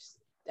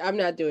 I'm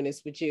not doing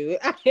this with you.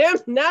 I am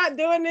not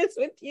doing this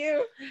with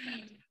you.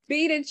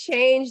 Be the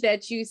change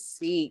that you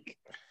seek.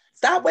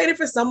 Stop waiting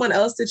for someone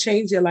else to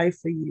change your life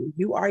for you.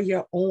 You are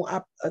your own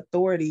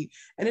authority,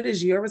 and it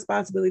is your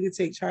responsibility to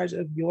take charge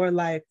of your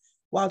life.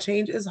 While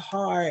change is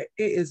hard,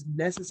 it is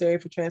necessary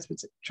for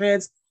transportation.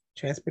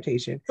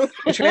 Transformation.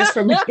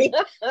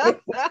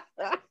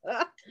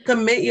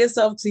 Commit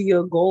yourself to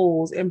your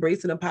goals,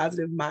 embracing a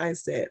positive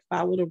mindset.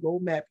 Follow the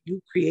roadmap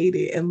you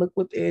created, and look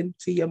within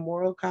to your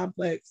moral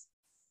compass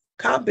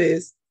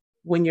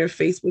when you're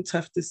faced with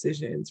tough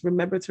decisions.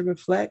 Remember to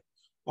reflect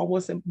on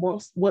what's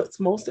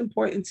most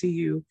important to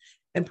you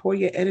and pour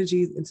your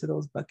energies into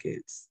those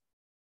buckets.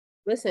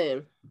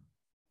 Listen,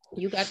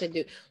 you have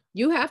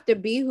to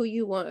be who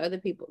you want other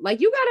people.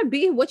 Like, you got to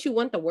be what you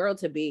want the world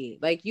to be.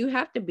 Like, you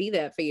have to be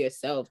that for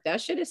yourself.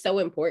 That shit is so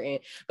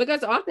important,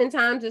 because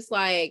oftentimes it's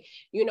like,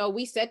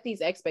 we set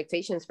these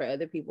expectations for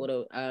other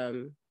people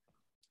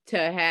to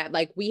have,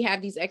 like, we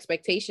have these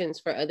expectations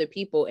for other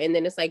people, and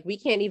then it's like we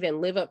can't even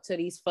live up to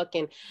these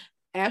fucking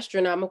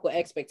astronomical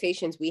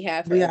expectations we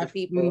have for other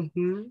people.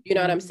 You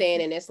know what I'm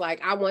saying? And it's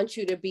like, I want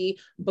you to be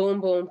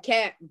boom boom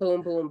cat,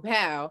 boom boom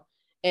pow,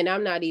 and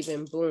I'm not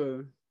even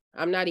boom.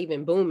 I'm not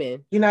even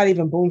booming. You're not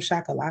even boom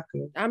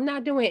shakalaka. I'm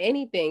not doing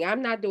anything.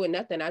 I'm not doing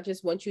nothing. I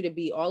just want you to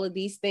be all of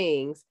these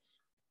things.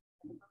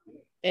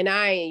 And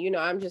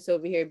I'm just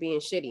over here being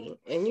shitty.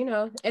 And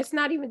it's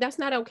not even, that's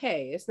not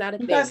okay. It's not a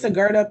thing. You got to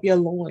gird up your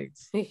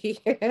loins.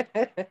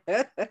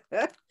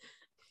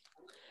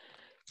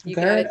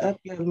 Gird up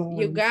your loins.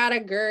 You gotta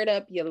gird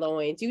up your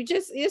loins.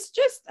 It's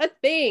just a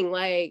thing.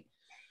 Like,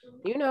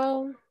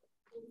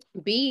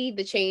 be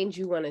the change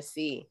you want to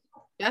see.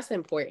 That's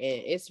important.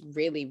 It's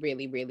really,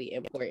 really, really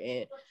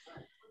important.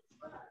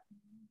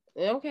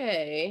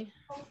 Okay.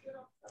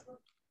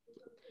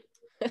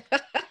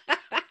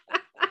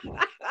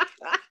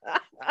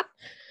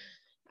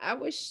 I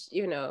wish,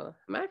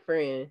 my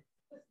friend,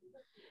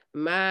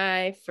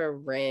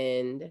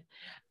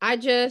 I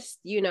just,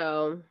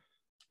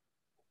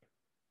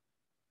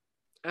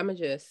 I'ma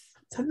just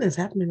something's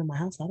happening in my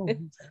house. I don't know.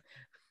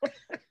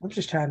 I'm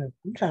trying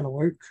to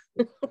work.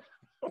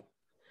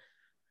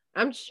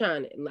 I'm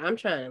trying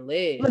to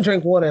live. I'm gonna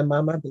drink water and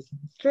mind my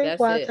business. Drink That's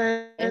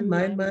water it. and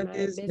mind my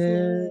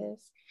business.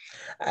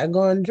 I'm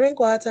gonna drink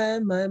water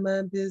and mind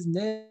my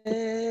business.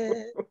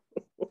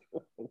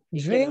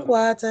 Drink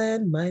water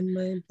and mind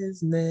my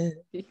business.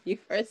 You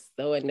are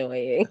so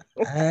annoying.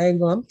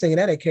 I'm singing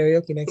that at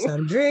karaoke next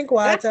time. Drink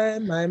water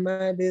and mind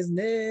my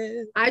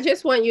business. I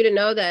just want you to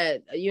know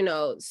that,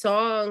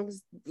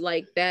 songs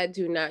like that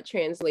do not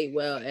translate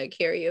well at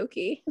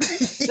karaoke.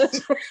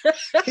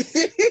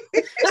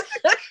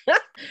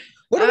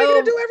 What are we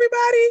gonna do,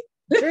 everybody?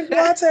 Drink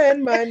water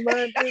and mind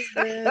my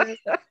business.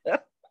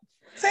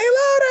 Say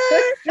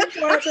louder. Drink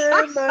water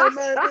and mind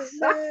my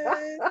business.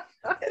 And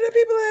the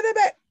people in the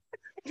back.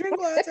 Drink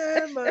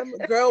water, mama.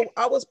 Girl,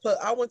 I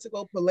went to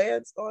go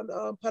Palance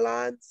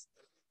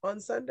on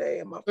Sunday,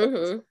 and my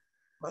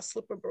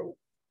slipper broke.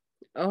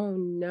 Oh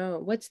no!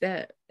 What's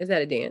that? Is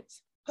that a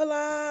dance?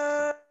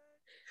 Palance.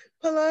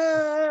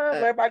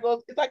 Everybody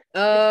goes. It's like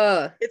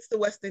it's the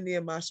West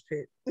Indian mosh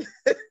pit.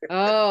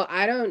 Oh,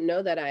 I don't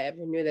know that I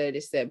ever knew that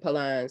it said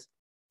Palance.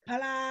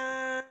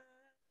 Palance.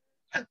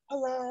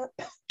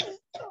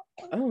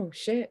 Oh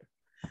shit.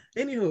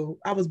 Anywho,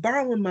 I was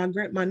borrowing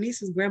my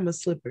niece's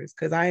grandma's slippers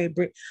because I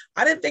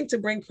didn't think to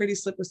bring pretty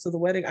slippers to the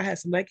wedding. I had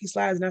some Nike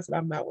slides and I said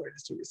I'm not wearing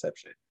this to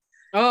reception.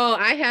 Oh,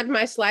 I had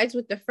my slides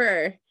with the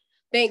fur.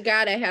 Thank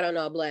God I had on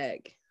all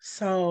black.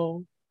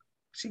 So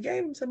she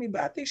gave them to me,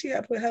 but I think she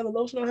had put hella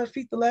lotion on her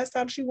feet the last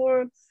time she wore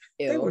them.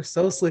 Ew. They were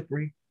so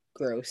slippery.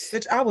 Gross.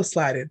 Bitch, I was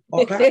sliding.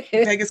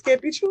 Vegas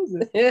can't be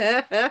choosing.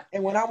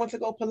 And when I went to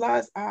go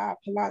Pilates, I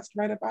Pilates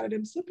right up out of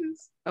them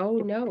slippers. Oh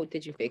no,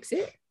 did you fix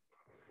it?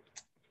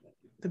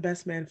 The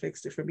best man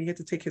fixed it for me. He had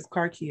to take his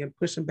car key and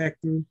push him back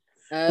through.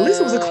 At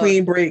least it was a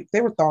clean break.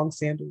 They were thong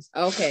sandals.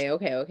 Okay.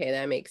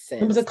 That makes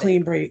sense. It was a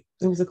clean break.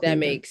 That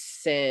makes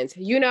sense.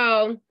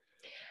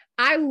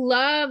 I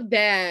love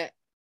that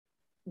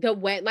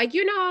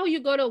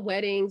you go to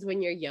weddings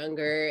when you're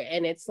younger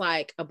and it's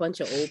like a bunch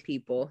of old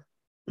people,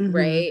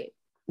 right?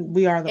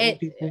 We are the old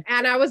people.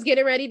 And I was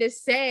getting ready to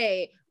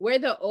say, we're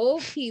the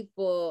old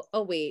people.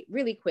 Oh, wait,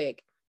 really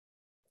quick.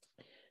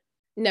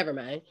 Never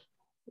mind.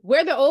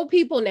 We're the old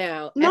people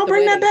now. No,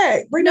 bring that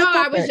back.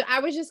 I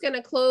was just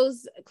gonna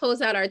close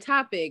out our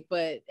topic,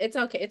 but it's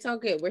okay. It's all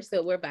good. We're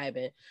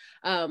vibing.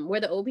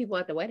 We're the old people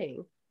at the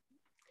wedding.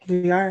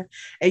 We are.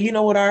 And you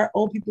know what our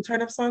old people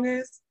turn up song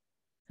is?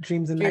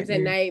 Dreams and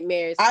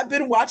Nightmares. I've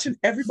been watching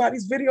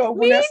everybody's video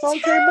when that song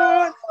came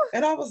on,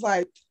 and I was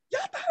like, y'all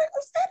thought it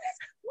was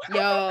finished? I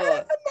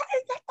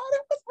thought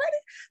it was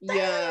ready.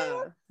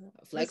 Yeah.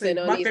 Flexing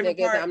on these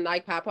niggas. I'm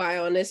like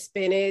Popeye on the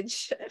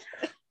spinach.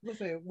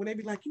 Listen, when they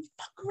be like, you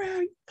fuck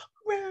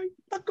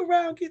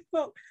around, get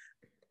fucked.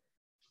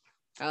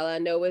 All I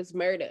know is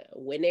murder.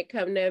 When it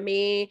come to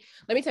me,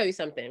 let me tell you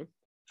something.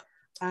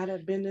 I'd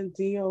have been in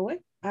DOA.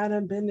 I'd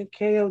have been in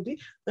KOD.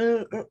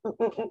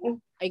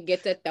 I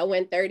get to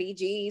throwing 30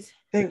 G's.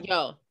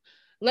 Yo,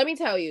 let me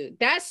tell you,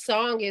 that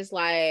song is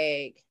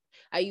like,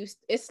 I used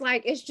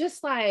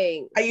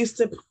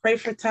to pray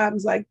for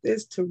times like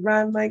this, to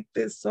rhyme like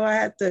this, so I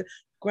had to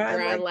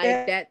grind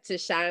like that to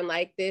shine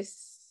like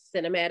this.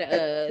 To shine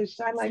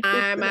like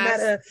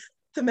this,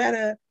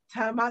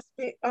 time I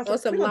spent on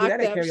some locked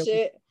up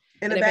shit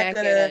in the back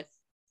of the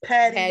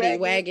paddy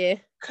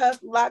wagon,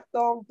 cuff locked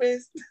on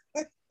wrist.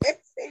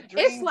 It's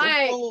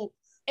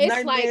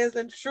nightmares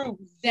and truth.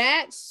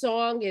 That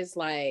song is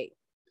like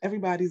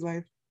everybody's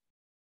life.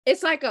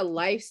 It's like a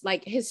life,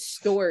 like his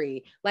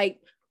story,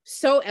 like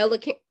so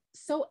eloquently.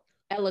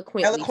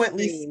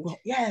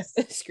 Yes,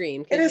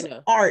 scream. It is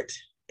art.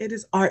 It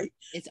is art.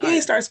 He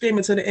ain't start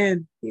screaming to the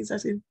end. He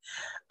starts screaming.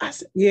 I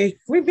said, yeah,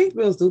 we Big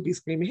Bills do be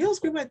screaming. He don't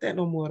scream like that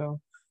no more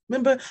though.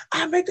 Remember,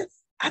 I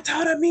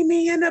told her meet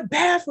me in the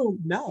bathroom.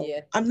 No,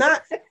 yeah. I'm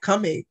not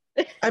coming.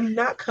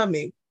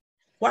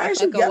 Why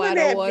is you yelling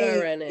at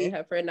me? Running.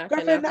 Her friend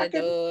knocking on the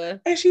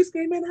door. And she's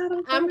screaming out,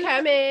 I'm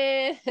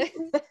coming.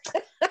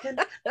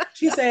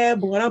 She said,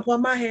 boy, don't put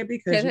my hair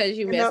because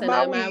you messing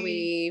up my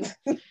weave.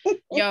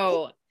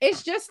 Yo,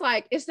 it's just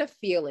like, it's the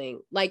feeling.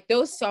 Like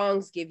those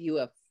songs give you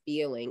a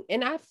feeling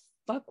and I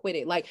fuck with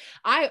it. Like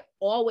I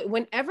always,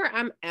 whenever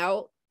I'm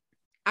out,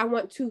 I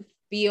want to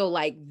feel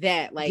like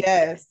that. Like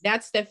yes,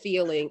 that's the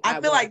feeling.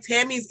 I feel like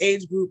Tammy's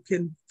age group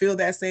can feel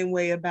that same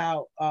way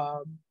about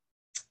the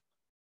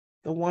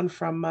one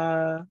from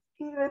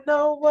even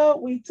though what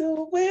we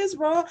do is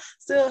wrong,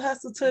 still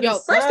hustle to the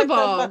sun. First of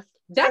all,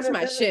 that's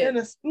my shit.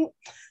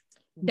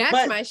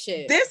 That's my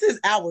shit. This is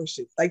our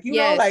shit. Like, you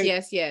yes, know, like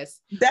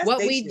yes. that's What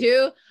we shit.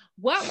 do.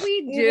 What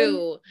we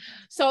do.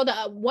 So the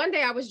one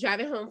day I was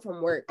driving home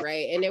from work,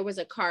 right? And there was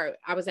a car.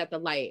 I was at the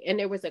light, and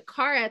there was a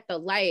car at the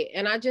light,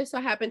 and I just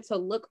so happened to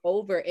look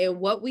over,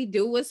 and What We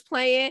Do was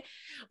playing.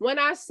 When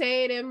I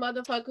say them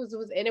motherfuckers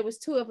was, and it was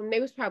two of them, they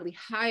was probably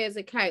high as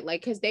a kite,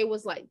 like, because they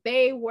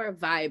were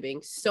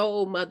vibing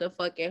so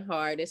motherfucking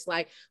hard. It's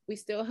like, we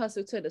still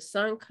hustle till the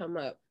sun come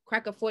up.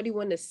 Crack a 40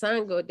 when the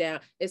sun go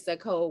down. It's a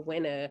cold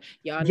winter.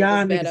 Y'all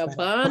niggas better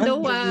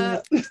bundle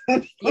up.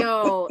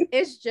 Yo,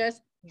 it's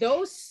just,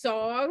 those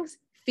songs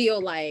feel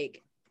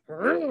like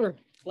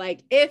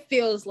it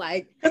feels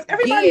like, because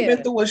everybody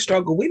been through a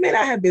struggle. We may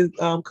not have been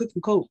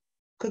cooking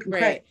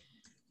crack,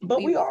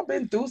 but we all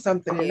been through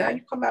something, and now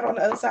you come out on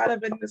the other side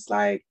of it, and it's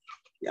like,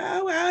 yeah,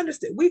 well, I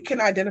understand. We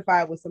can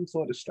identify with some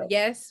sort of struggle.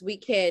 Yes, we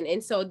can.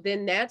 And so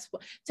then that's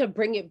to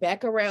bring it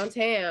back around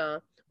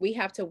town. We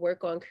have to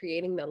work on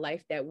creating the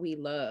life that we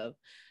love,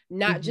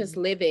 not just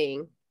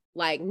living,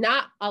 like,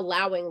 not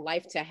allowing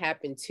life to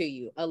happen to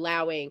you,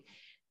 allowing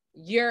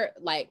you're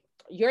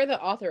the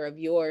author of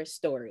your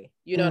story.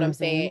 You know what I'm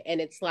saying? And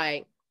it's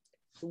like,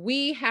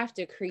 we have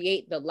to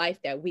create the life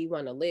that we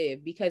want to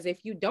live, because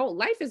if you don't,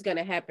 life is going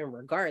to happen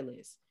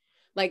regardless.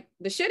 Like,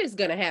 the shit is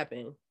going to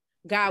happen.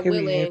 God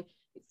willing,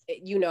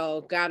 you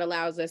know, God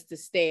allows us to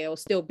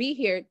still be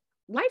here.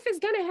 Life is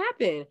going to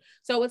happen.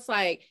 So it's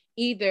like,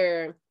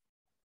 either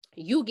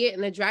you get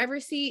in the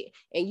driver's seat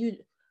and you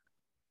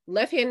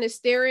left hand is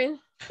steering,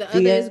 the other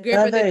is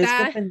gripping the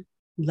thigh.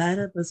 Light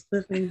up a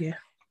spliffing, yeah.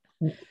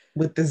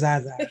 With the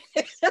Zaza.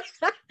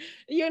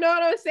 You know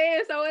what I'm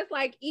saying? So it's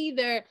like,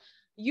 either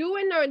you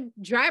in the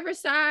driver's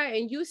side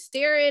and you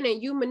steering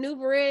and you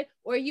maneuvering,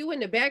 or you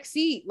in the back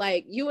seat,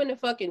 like you in the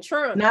fucking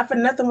trunk. Not for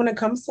nothing, when it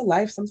comes to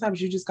life,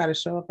 sometimes you just got to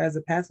show up as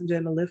a passenger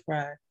in a Lyft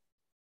ride.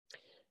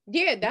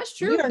 Yeah, that's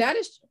true. Yeah. That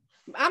is,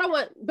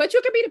 but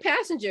you could be the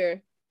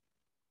passenger,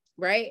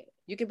 right?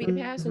 You could be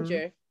the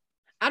passenger.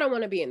 I don't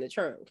want to be in the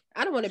trunk.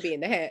 I don't want to be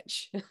in the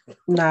hatch.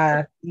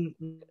 Nah. And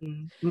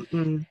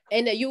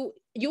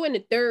you in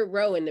the third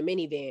row in the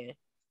minivan.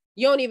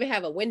 You don't even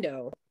have a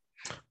window.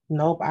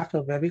 Nope, I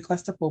feel very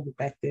claustrophobic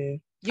back there.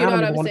 You know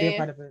what I'm saying? Be a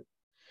part of it.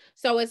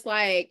 So it's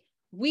like,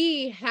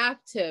 we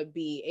have to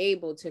be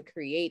able to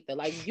create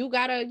you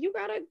gotta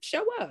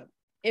show up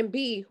and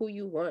be who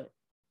you want.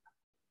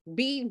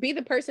 Be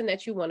the person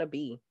that you want to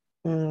be.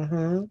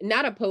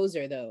 Not a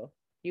poser though.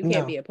 You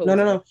can't be a poser.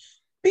 No.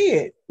 Be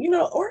it, you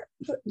know,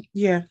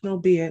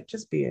 be it.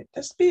 Just be it.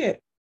 Just be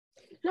it.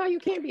 No, you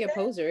can't be a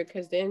poser,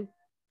 because then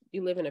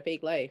you live in a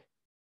fake life.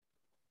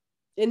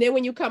 And then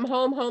when you come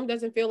home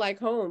doesn't feel like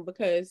home,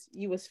 because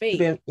you was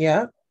fake.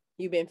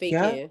 You've been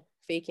faking.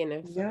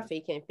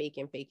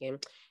 Faking.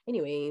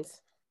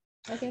 Anyways,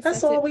 I guess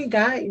that's all we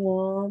got,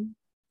 y'all.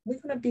 We're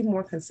gonna be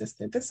more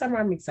consistent this summer.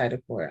 I'm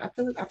excited for it.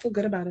 I feel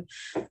good about it.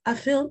 I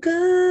feel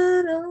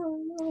good.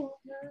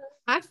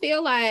 I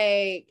feel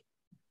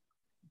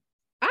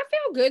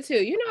good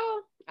too. You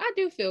know, I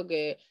do feel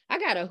good. I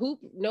got a hoop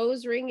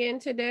nose ring in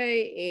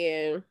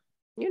today, and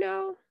you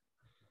know,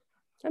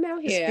 I'm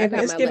out here.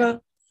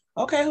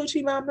 Okay,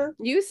 hoochie mama.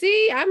 You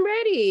see, I'm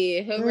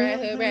ready.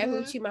 Hooray,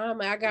 hoochie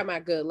mama. I got my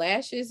good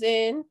lashes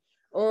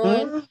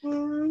on.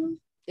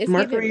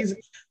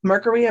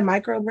 Mercury and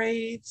micro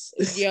braids.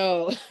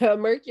 Yo,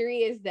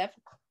 Mercury is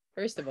definitely,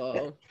 first of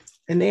all.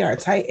 And they are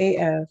tight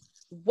AF.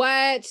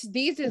 What?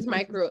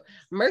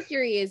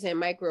 Mercury is in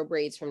micro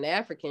braids from the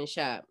African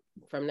shop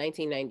from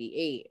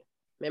 1998.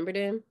 Remember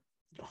them?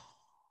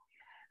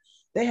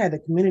 They had the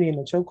community in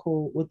the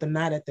chokehold with the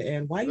knot at the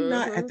end. Why you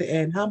not at the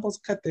end? How am I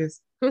supposed to cut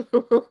this? Why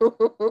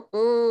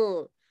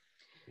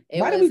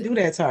do we do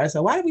that to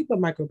ourselves? Why do we put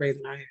micro braids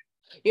in our hair?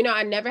 You know,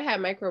 I never had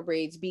micro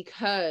braids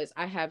because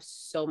I have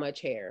so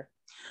much hair.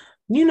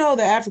 You know,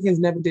 the Africans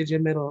never did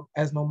your middle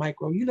as no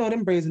micro. You know,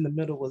 them braids in the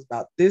middle was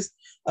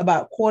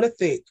about quarter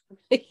thick,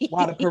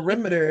 while the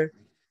perimeter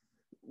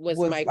was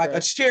like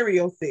a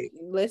stereo thick.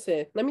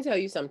 Listen, let me tell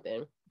you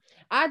something.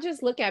 I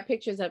just look at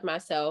pictures of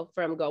myself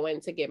from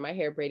going to get my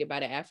hair braided by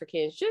the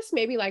Africans just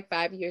maybe like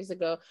 5 years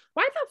ago.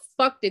 Why the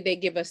fuck did they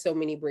give us so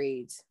many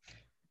braids?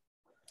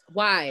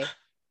 Why?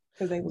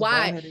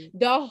 Why?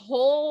 The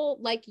whole,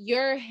 like,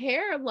 your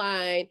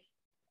hairline,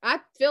 I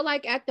feel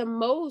like at the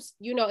most,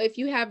 you know, if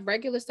you have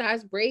regular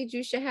size braids,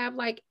 you should have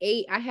like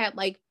 8. I had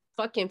like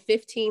fucking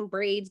 15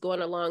 braids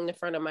going along the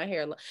front of my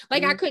hairline.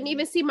 Like, I couldn't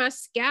even see my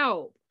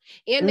scalp.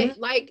 And they,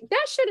 like,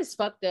 that shit is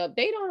fucked up.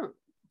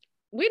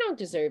 We don't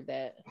deserve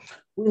that.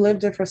 We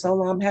lived it for so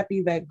long. I'm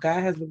happy that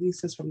God has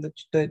released us from the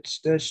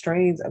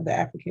strains of the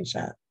African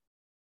shop.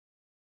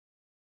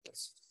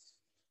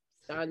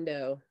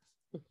 Sando.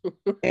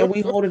 And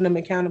we holding them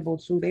accountable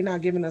too. They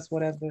not giving us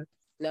whatever.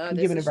 No,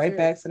 giving it right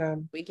back to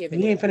them. We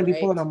ain't finna be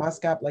pulling on my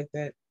scalp like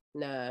that.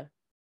 Nah.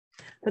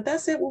 But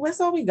that's it. Well,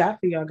 that's all we got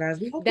for y'all guys.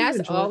 We hope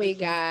that's all we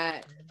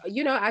got.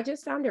 You know, I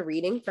just found a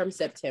reading from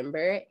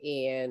September,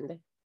 and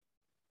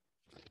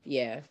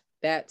yeah,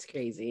 that's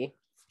crazy.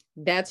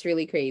 That's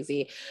really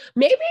crazy.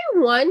 Maybe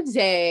one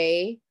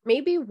day,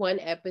 maybe one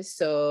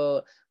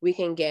episode, we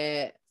can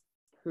get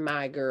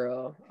my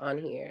girl on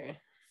here.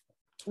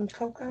 And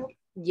Coco?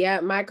 Yeah,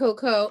 my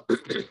Coco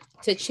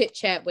to chit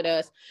chat with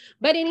us.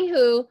 But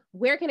anywho,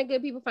 where can the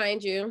good people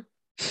find you?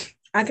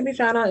 I can be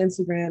found on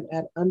Instagram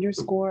at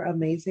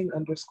 _amazing_.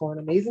 And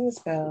amazing is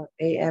spelled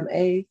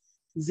AMAZEING.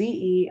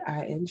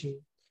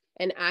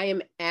 And I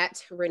am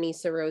at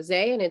Ranessa Rose,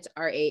 and it's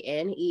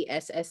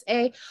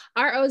RANESSA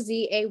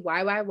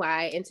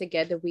ROZAYYY. And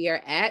together we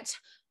are at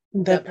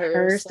The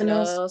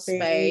Personal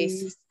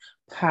Space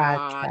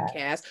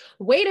Podcast.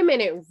 Wait a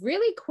minute,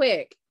 really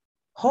quick.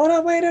 Hold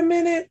on, wait a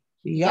minute.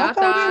 Y'all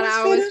thought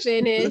I was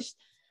finished.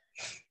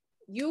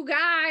 You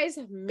guys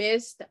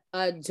missed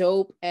a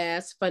dope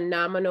ass,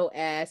 phenomenal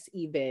ass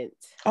event.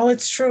 Oh,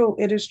 it's true.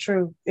 It is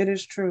true. It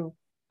is true.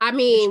 I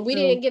mean, we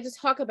didn't get to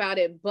talk about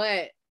it,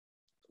 but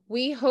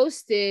we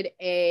hosted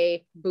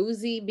a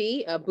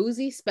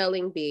boozy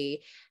spelling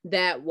bee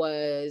that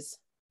was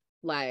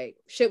like,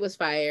 shit was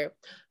fire.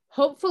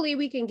 Hopefully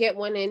we can get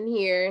one in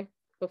here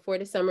before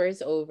the summer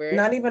is over.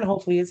 Not even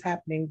hopefully, it's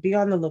happening. Be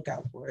on the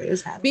lookout for it.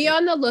 It's happening. Be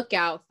on the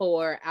lookout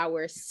for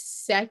our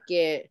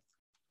second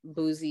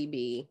boozy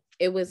bee.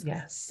 It was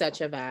such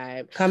a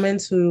vibe. Coming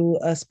to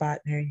a spot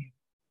near you.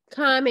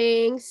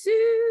 Coming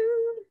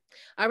soon.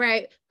 All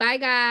right. Bye,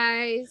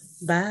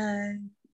 guys. Bye.